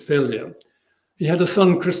great failure. He had a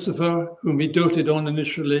son, Christopher, whom he doted on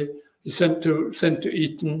initially. He sent to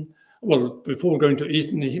Eton. Well, before going to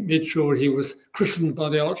Eton, he made sure he was christened by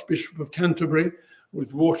the Archbishop of Canterbury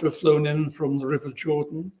with water flown in from the River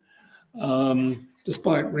Jordan.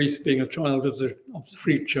 Despite Reith being a child of the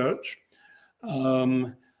Free Church.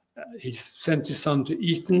 He sent his son to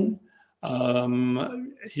Eton.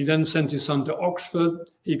 He then sent his son to Oxford.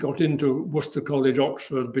 He got into Worcester College,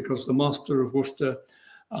 Oxford, because the Master of Worcester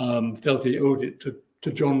felt he owed it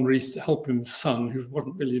to John Reith to help his son, who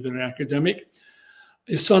wasn't really very academic.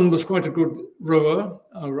 His son was quite a good rower,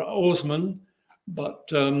 oarsman, but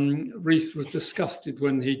Reith was disgusted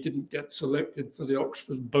when he didn't get selected for the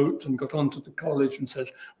Oxford boat and got onto the college and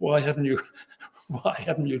says, why haven't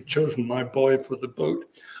you chosen my boy for the boat?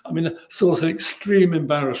 I mean, a source of extreme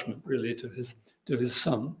embarrassment, really, to his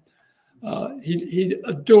son. He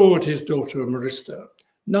adored his daughter, Marista.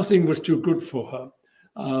 Nothing was too good for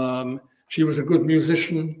her. She was a good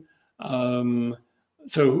musician.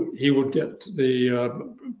 So he would get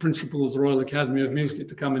the principal of the Royal Academy of Music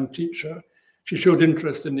to come and teach her. She showed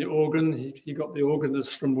interest in the organ. He got the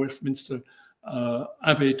organist from Westminster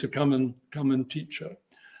Abbey to come and teach her.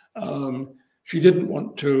 She didn't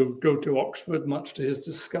want to go to Oxford, much to his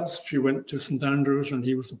disgust. She went to St Andrews, and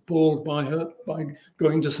he was appalled by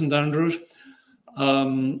going to St Andrews.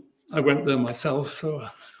 I went there myself, so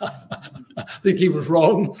I think he was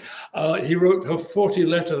wrong. He wrote her 40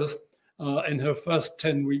 letters in her first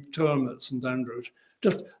 10-week term at St Andrews,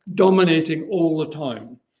 just dominating all the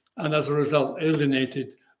time. And as a result,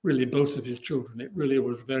 alienated really both of his children. It really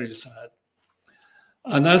was very sad.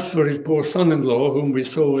 And as for his poor son-in-law, whom we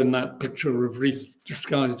saw in that picture of Reith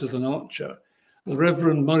disguised as an archer, the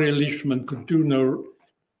Reverend Murray Leishman could do no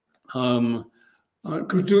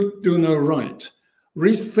right.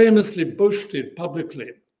 Reith famously boasted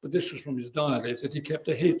publicly, but this is from his diary, that he kept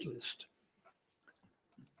a hate list.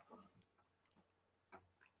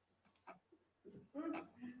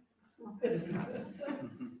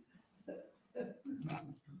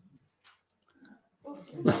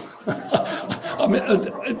 I mean,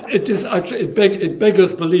 it is actually, it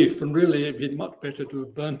beggars belief, and really it'd be much better to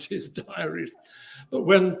have burnt his diaries. But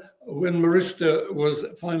when Marista was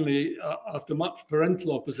finally, after much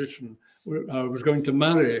parental opposition, was going to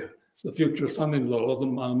marry the future son-in-law, the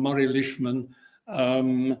Murray Leishman,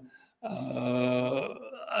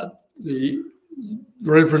 the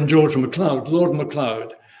Reverend George MacLeod, Lord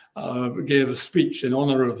MacLeod, gave a speech in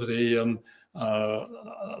honour of the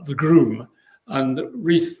groom, and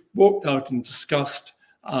Reith walked out in disgust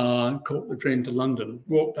and caught the train to London,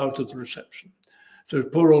 walked out of the reception. So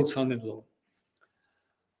poor old son-in-law.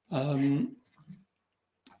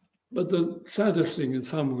 But the saddest thing in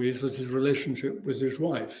some ways was his relationship with his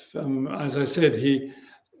wife. As I said, he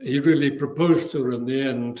really proposed to her in the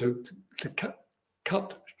end to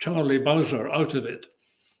cut Charlie Bowser out of it.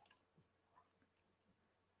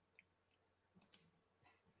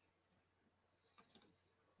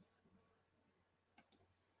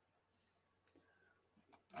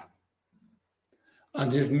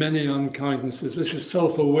 And his many unkindnesses, this is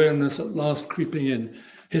self-awareness at last creeping in.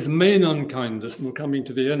 His main unkindness, and we're coming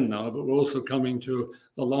to the end now, but we're also coming to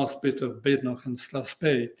the last bit of Badenoch and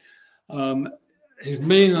Strathspey. His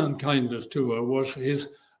main unkindness to her was his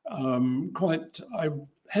quite, I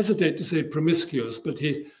hesitate to say promiscuous, but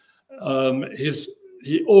he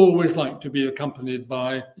always liked to be accompanied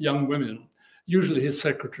by young women, usually his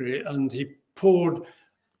secretary, and he poured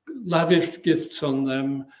lavished gifts on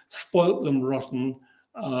them, spoilt them rotten.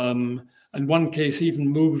 In one case, even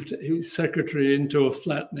moved his secretary into a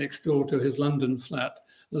flat next door to his London flat.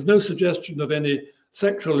 There's no suggestion of any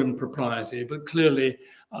sexual impropriety, but clearly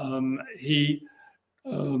he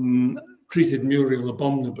treated Muriel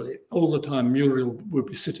abominably. All the time, Muriel would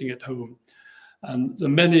be sitting at home. And the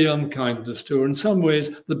many unkindness to her, in some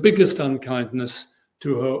ways, the biggest unkindness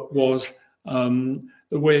to her was the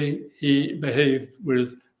way he behaved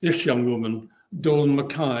with this young woman, Dawn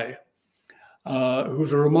Mackay,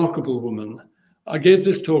 who's a remarkable woman. I gave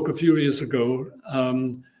this talk a few years ago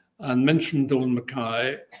and mentioned Dawn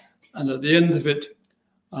Mackay, and at the end of it,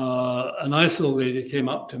 a nice old lady came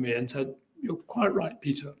up to me and said, "You're quite right,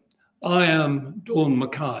 Peter. I am Dawn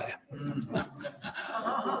Mackay."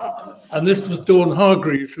 And this was Dawn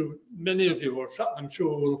Hargreaves, who many of you, I'm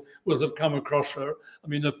sure, will have come across her. I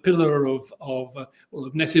mean, a pillar of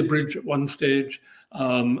Nettie Bridge at one stage,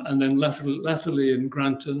 and then latterly in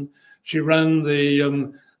Granton. She ran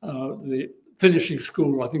the finishing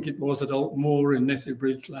school, I think it was, at Altmore in Nettie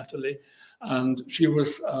Bridge latterly, and she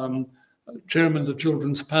was chairman of the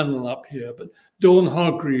children's panel up here. But Dawn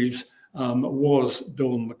Hargreaves was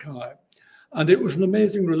Dawn Mackay, and it was an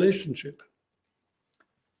amazing relationship.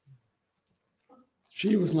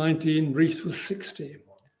 She was 19, Reith was 60.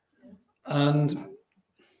 And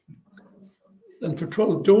for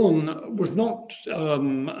 12, Dawn was not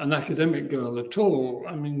an academic girl at all.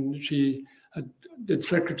 I mean, she did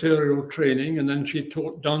secretarial training, and then she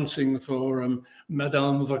taught dancing for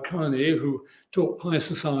Madame Vacani, who taught high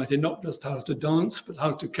society not just how to dance, but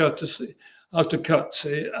how to curtsy,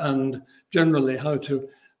 and generally how to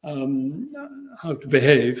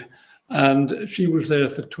behave. And she was there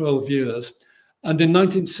for 12 years. And in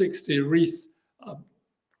 1960, Reith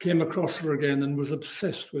came across her again and was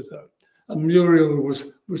obsessed with her. And Muriel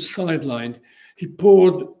was sidelined.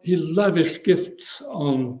 He lavished gifts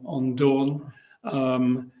on Dawn,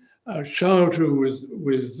 showered her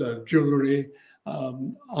with jewellery.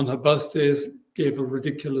 On her birthdays, gave her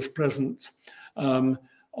ridiculous presents.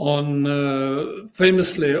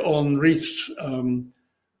 Famously on Reith's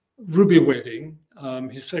ruby wedding,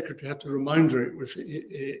 his secretary had to remind her it was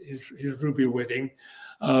his ruby wedding.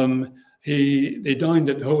 They dined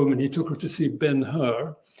at home, and he took her to see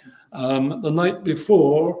Ben-Hur. The night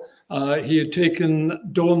before, he had taken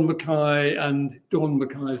Dawn Mackay and Dawn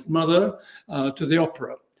Mackay's mother to the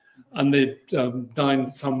opera, and they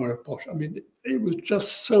dined somewhere posh. I mean, it was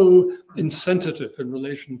just so insensitive in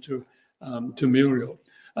relation to Muriel.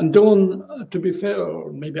 And Dawn, to be fair,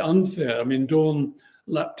 or maybe unfair, I mean, Dawn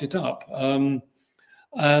lapped it up. And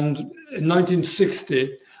in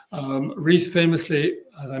 1960, Reith famously,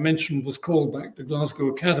 as I mentioned, was called back to Glasgow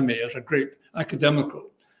Academy as a great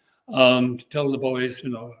academical to tell the boys,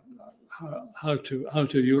 how to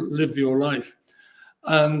live your life.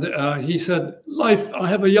 And he said, I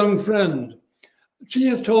have a young friend. She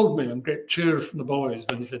has told me, and great cheers from the boys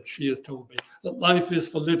when he said, she has told me that life is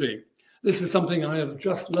for living. This is something I have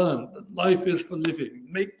just learned, that life is for living.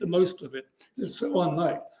 Make the most of it. It's so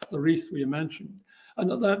unlike the Reith we mentioned.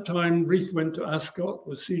 And at that time, Reith went to Ascot,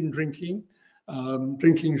 was seen drinking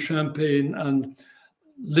champagne and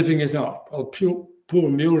living it up. Poor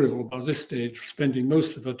Muriel, by this stage, spending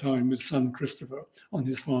most of her time with son Christopher on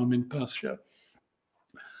his farm in Perthshire.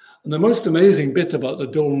 And the most amazing bit about the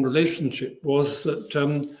Dawn relationship was that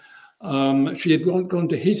she had gone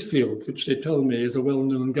to Heathfield, which they tell me is a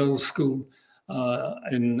well-known girls' school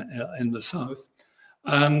in the south.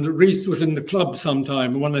 And Reith was in the club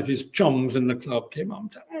sometime. One of his chums in the club came up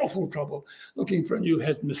and said, awful trouble, looking for a new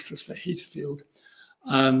headmistress for Heathfield.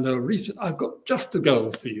 And Reith said, I've got just the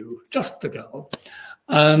girl for you, just the girl.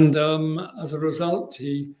 And as a result,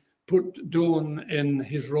 he put Dawn in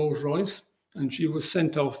his Rolls Royce, and she was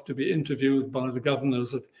sent off to be interviewed by the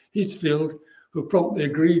governors of Heathfield, who promptly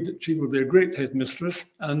agreed that she would be a great headmistress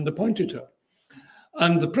and appointed her.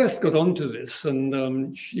 And the press got onto this,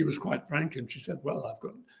 and she was quite frank, and she said, well, I've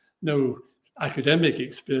got no academic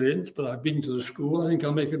experience, but I've been to the school. I think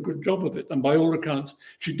I'll make a good job of it. And by all accounts,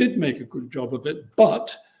 she did make a good job of it,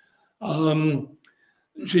 but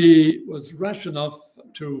she was rash enough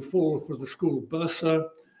to fall for the school bursar,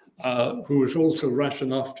 who was also rash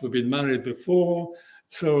enough to have been married before.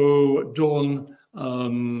 So Dawn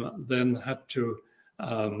then had to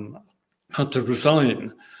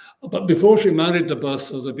resign. But before she married the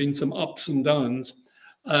bursar, there had been some ups and downs.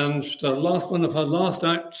 And one of her last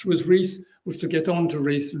acts with Reith was to get on to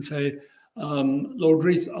Reith and say, Lord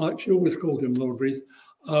Reith, she always called him Lord Reith,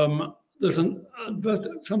 there's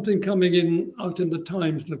something coming out in the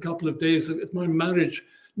Times in a couple of days. It's my marriage,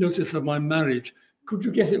 notice of my marriage. Could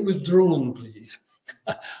you get it withdrawn, please?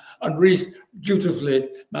 And Reith dutifully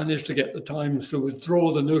managed to get the Times to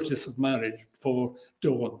withdraw the notice of marriage for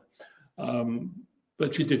Dawn.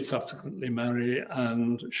 But she did subsequently marry,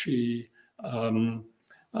 and she then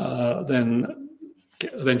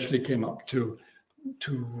eventually came up to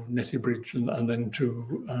Nettybridge and then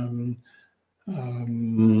to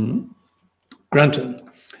Granton.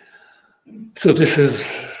 So this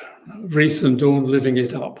is Reith and Dawn living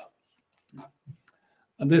it up.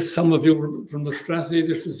 And this, some of you from the Strathy,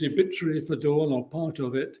 this is the obituary for Dawn, or part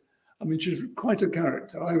of it. I mean, she's quite a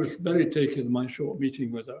character. I was very taken in my short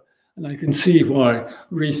meeting with her, and I can see why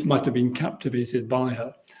Reith might have been captivated by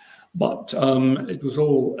her. But it was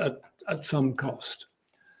all at some cost.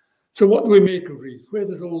 So what do we make of Reith? Where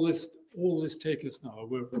does all this take us now?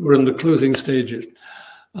 We're in the closing stages.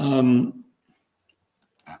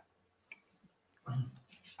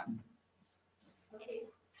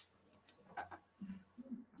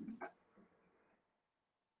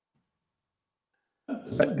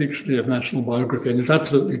 That dictionary of national biography, and it's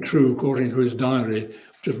absolutely true according to his diary,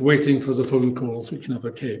 just waiting for the phone calls which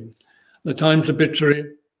never came. The Times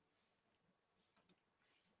obituary.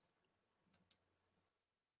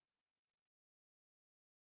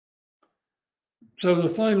 So the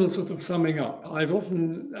final sort of summing up, I've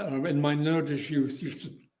often, in my nerdish youth, used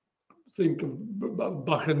to think of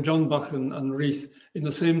John Buchan and Reith in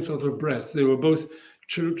the same sort of breath. They were both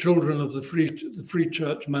children of the Free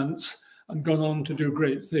Church manse and gone on to do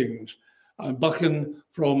great things. Buchan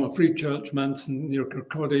from a Free Church manse near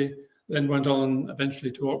Kirkcaldy, then went on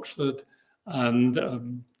eventually to Oxford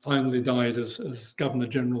and finally died as Governor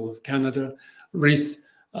General of Canada. Reith,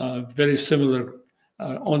 very similar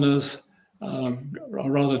honours, a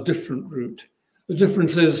rather different route. The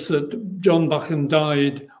difference is that John Buchan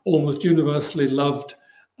died almost universally loved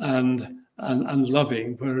and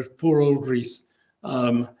loving, whereas poor old Reith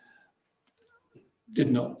did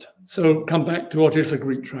not. So come back to what is a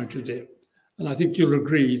Greek tragedy. And I think you'll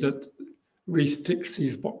agree that Reith ticks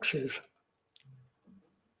these boxes.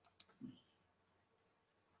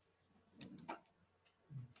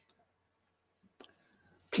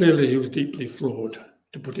 Clearly, he was deeply flawed,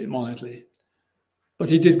 to put it mildly. But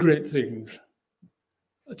he did great things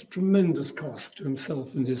at a tremendous cost to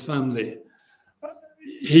himself and his family.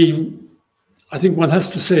 I think one has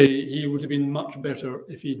to say he would have been much better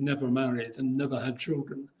if he'd never married and never had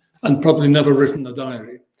children, and probably never written a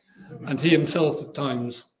diary. And he himself at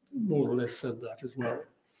times more or less said that as well.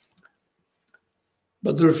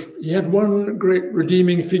 But he had one great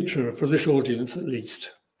redeeming feature for this audience, at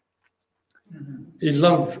least. He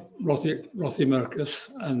loved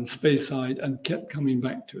Rothiemurchus and Speyside and kept coming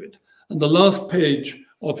back to it. And the last page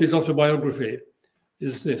of his autobiography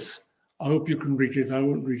is this. I hope you can read it. I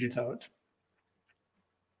won't read it out.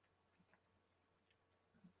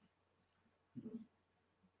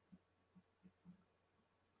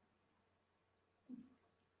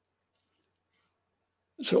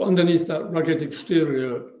 So underneath that rugged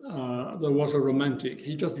exterior, there was a romantic.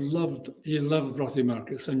 He loved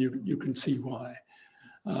Rothiemurchus, and you can see why.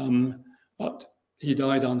 But he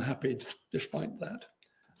died unhappy despite that.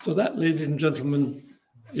 So that, ladies and gentlemen,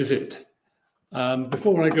 is it.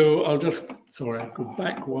 Before I go, I'll go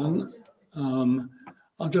back one.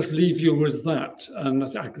 I'll just leave you with that, and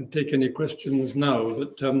I can take any questions now.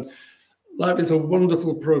 But that is a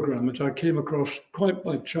wonderful program which I came across quite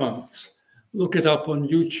by chance. Look it up on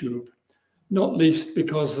YouTube, not least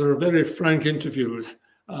because there are very frank interviews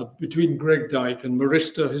between Greg Dyke and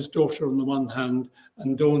Marista, his daughter, on the one hand,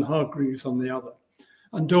 and Dawn Hargreaves on the other.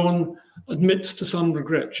 And Dawn admits to some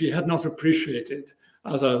regret she had not appreciated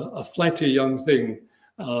as a flighty young thing,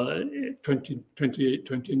 28,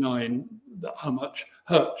 29, how much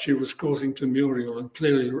hurt she was causing to Muriel, and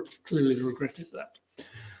clearly regretted that.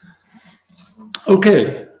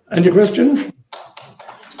 Okay, any questions?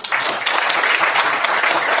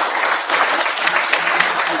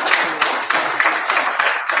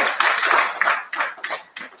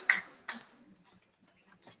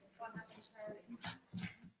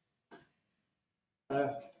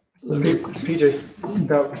 Peter,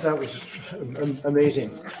 that was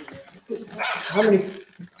amazing. How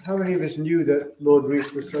many of us knew that Lord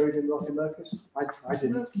Reith was buried in Rothiemurchus? I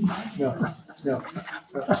didn't. No. Yeah.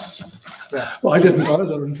 Well, I didn't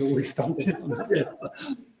either until we started. Yeah.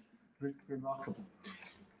 Remarkable.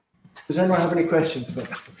 Does anyone have any questions?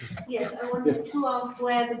 Yes, I wanted to ask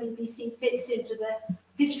where the BBC fits into the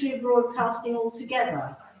history of broadcasting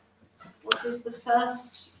altogether. Was this the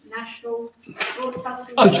first national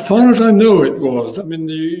broadcasting? As far as I know, it was. I mean,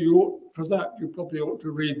 for that, you probably ought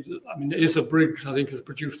to read. I mean, Asa Briggs, I think, has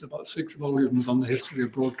produced about 6 volumes on the history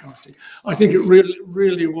of broadcasting. I think it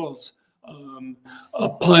really was a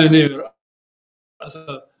pioneer as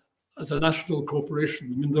a national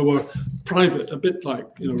corporation. I mean, there were private, a bit like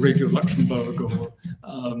Radio Luxembourg or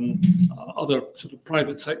other sort of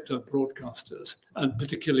private sector broadcasters, and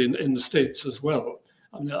particularly in the States as well.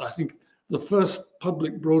 I mean, I think the first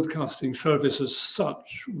public broadcasting service as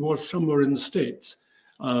such was somewhere in the States.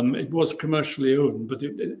 It was commercially owned, but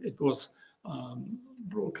it was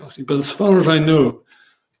broadcasting. But as far as I know,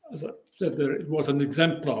 as I said there, it was an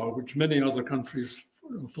exemplar which many other countries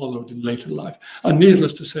followed in later life. And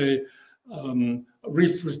needless to say,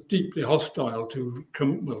 Reith was deeply hostile to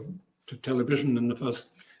television in the first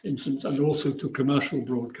instance, and also to commercial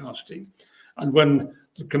broadcasting. And when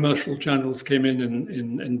the commercial channels came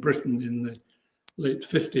in Britain in the late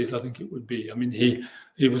 50s, I think it would be. I mean,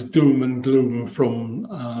 he was doom and gloom from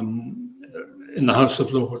in the House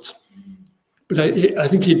of Lords. But I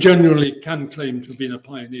think he genuinely can claim to have been a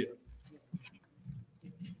pioneer.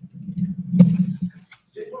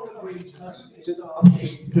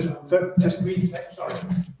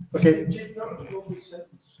 Okay. Did not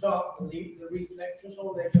start the Reith lectures,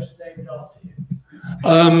 or they just named after you?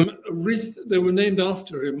 Reith, they were named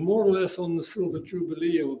after him, more or less on the Silver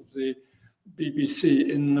Jubilee of the BBC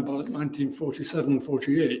in about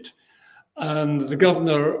 1947-48. And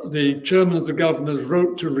the chairman of the governors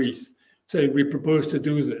wrote to Reith saying, we propose to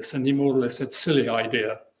do this. And he more or less said, silly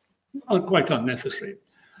idea, quite unnecessary.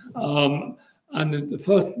 And the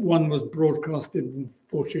first one was broadcasted in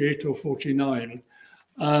 48 or 49.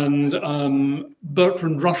 And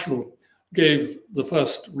Bertrand Russell gave the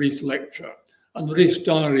first Reith lecture. And Reith's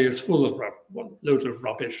diary is full of loads of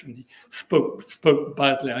rubbish, and he spoke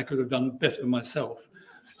badly. I could have done better myself.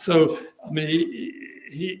 So, I mean,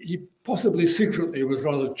 he possibly secretly was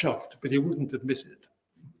rather chuffed, but he wouldn't admit it.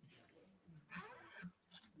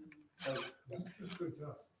 Just going to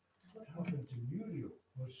ask, what happened to Muriel?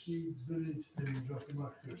 Was she buried in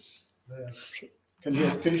Rothiemurchus there? Can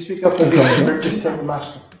you speak up a bit? Just take the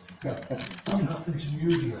mask. What happened to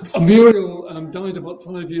Muriel? Muriel died about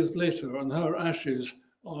 5 years later, and her ashes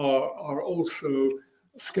are also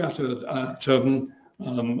scattered at in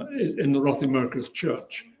the Rothiemurchus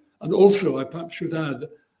church. And also, I perhaps should add,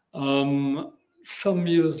 some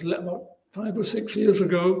years, about 5 or 6 years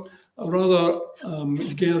ago, a rather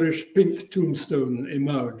garish pink tombstone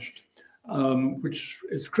emerged, which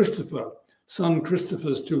is son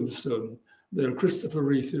Christopher's tombstone. There, Christopher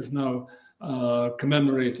Reith is now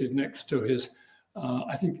commemorated next to his,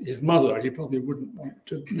 I think his mother. He probably wouldn't want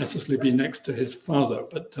to necessarily be next to his father,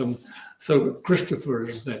 but so Christopher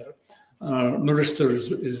is there. Marista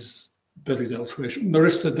is buried elsewhere.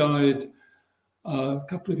 Marista died a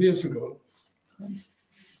couple of years ago. I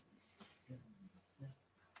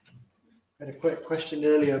had a quick question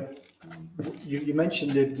earlier. You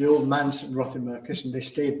mentioned the old manse in Rothiemurchus, and they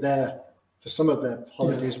stayed there for some of their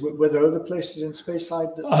holidays. Yes. Were there other places in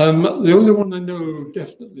Speyside? The only one I know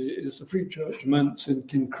definitely is the Free Church manse in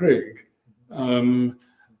Kincraig,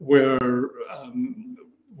 where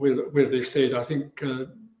they stayed. I think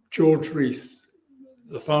George Reith,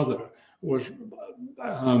 the father, was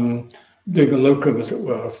doing a locum, as it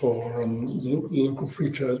were, for the local Free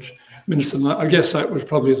Church minister. And I guess that was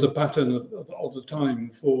probably the pattern of the time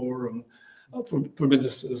for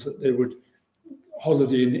ministers, that they would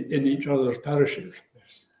holiday in each other's parishes.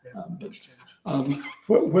 Yes,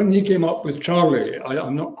 When he came up with Charlie,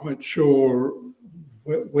 I'm not quite sure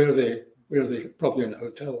where they probably in a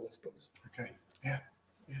hotel, I suppose. Okay. Yeah.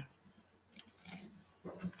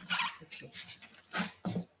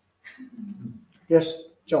 Yes,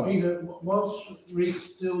 John. Peter, was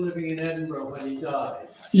Reith still living in Edinburgh when he died?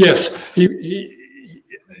 Yes, he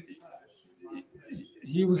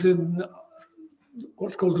was in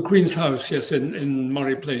what's called the Queen's House, yes, in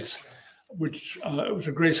Murray Place, which was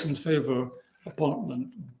a grace and favour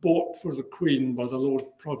apartment bought for the Queen by the Lord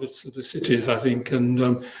Provost of the Cities, I think.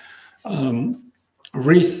 And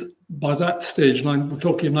Reith, by that stage, we're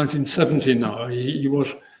talking 1970 now, he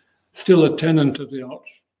was still a tenant of the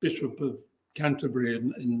Archbishop of Canterbury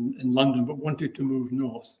in London, but wanted to move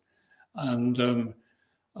north. And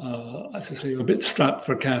as I say, a bit strapped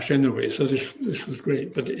for cash anyway, so this was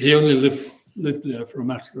great. But he only lived there for a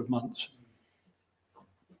matter of months.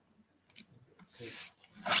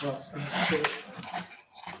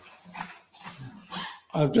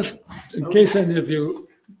 I've just, in case any of you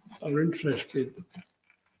are interested,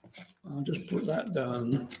 I'll just put that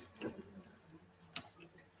down.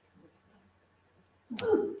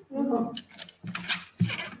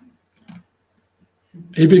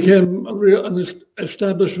 He became an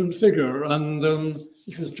establishment figure, and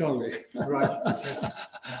this is Charlie, Right.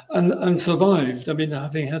 and survived. I mean,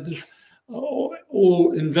 having had this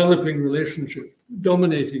all-enveloping relationship,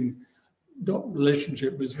 dominating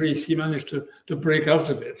relationship with Reith, he managed to break out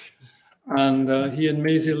of it, and he and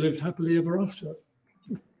Maisie lived happily ever after.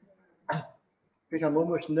 Peter, I'm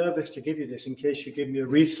almost nervous to give you this in case you give me a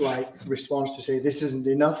Reith-like response to say this isn't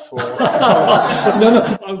enough. Or...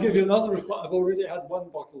 No, I'll give you another response. I've already had one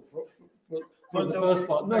bottle for the first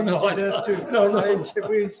part. No, I deserve two. No.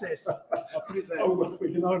 We insist. I'll put it there. Oh, well,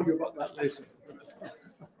 we can argue about that later.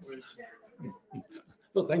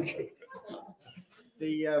 Well, thank you.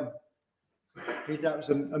 That was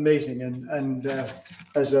amazing, and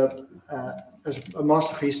as a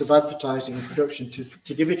masterpiece of advertising and production,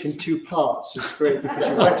 to give it in two parts is great, because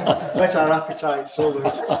you whet our appetites all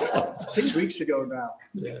those 6 weeks ago now.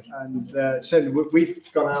 Yeah. And certainly we've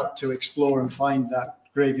gone out to explore and find that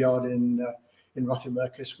graveyard in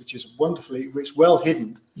Rothiemurchus, which is it's well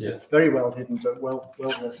hidden. Yes. Very well hidden, but well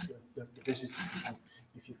worth the visit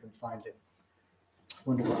if you can find it.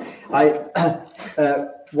 Wonderful.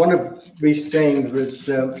 One of Reith's sayings was,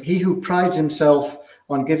 he who prides himself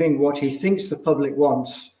on giving what he thinks the public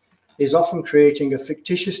wants is often creating a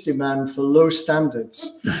fictitious demand for low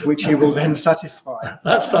standards, which he will then satisfy.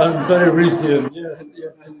 That sounds very Reithian. Yes.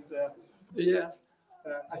 And, Yes.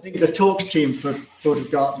 I think the talks team for Board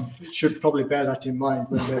Garden should probably bear that in mind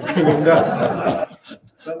when they're bringing that.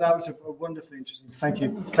 But that was a wonderfully interesting. Thank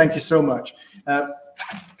you so much.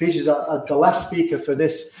 Peter's the last speaker for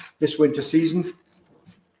this winter season.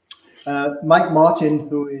 Mike Martin,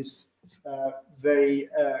 who is very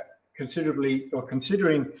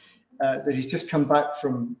considering that he's just come back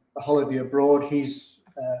from a holiday abroad. He's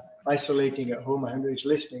isolating at home. I know he's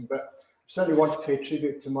listening, but certainly want to pay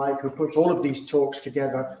tribute to Mike, who puts all of these talks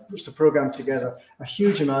together, puts the program together. A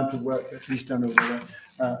huge amount of work that he's done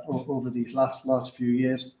over these last few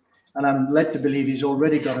years. And I'm led to believe he's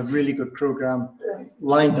already got a really good program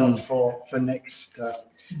lined up for next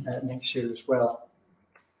year as well.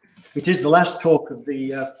 It is the last talk of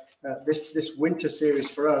the this winter series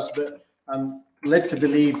for us, but I'm led to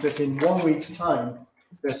believe that in 1 week's time,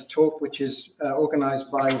 there's a talk which is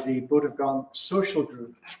organised by the Bodø social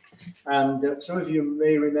group. And some of you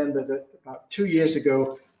may remember that about 2 years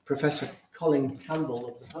ago, Professor Colin Campbell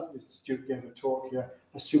of the Hutton Institute gave a talk here,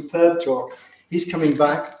 a superb talk. He's coming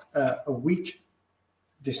back a week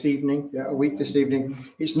this evening.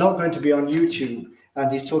 It's not going to be on YouTube,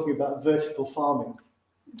 and he's talking about vertical farming,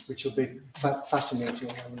 which will be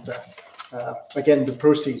fascinating. And again, the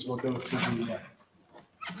proceeds will go to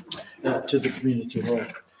the community hall.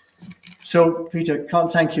 So, Peter,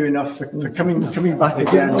 can't thank you enough for coming back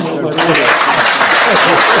again.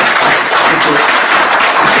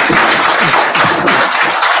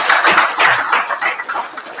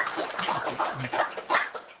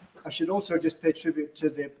 I should also just pay tribute to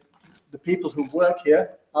the people who work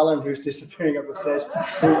here, Alan, who's disappearing up the stairs,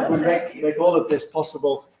 who make all of this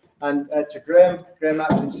possible, and to Graham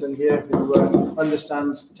Atkinson here, who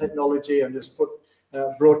understands technology and has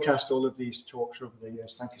broadcast all of these talks over the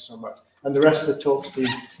years. Thank you so much. And the rest of the talks team,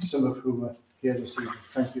 some of whom are here this evening.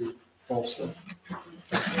 Thank you also.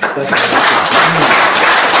 Thank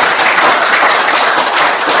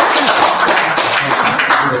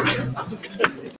you.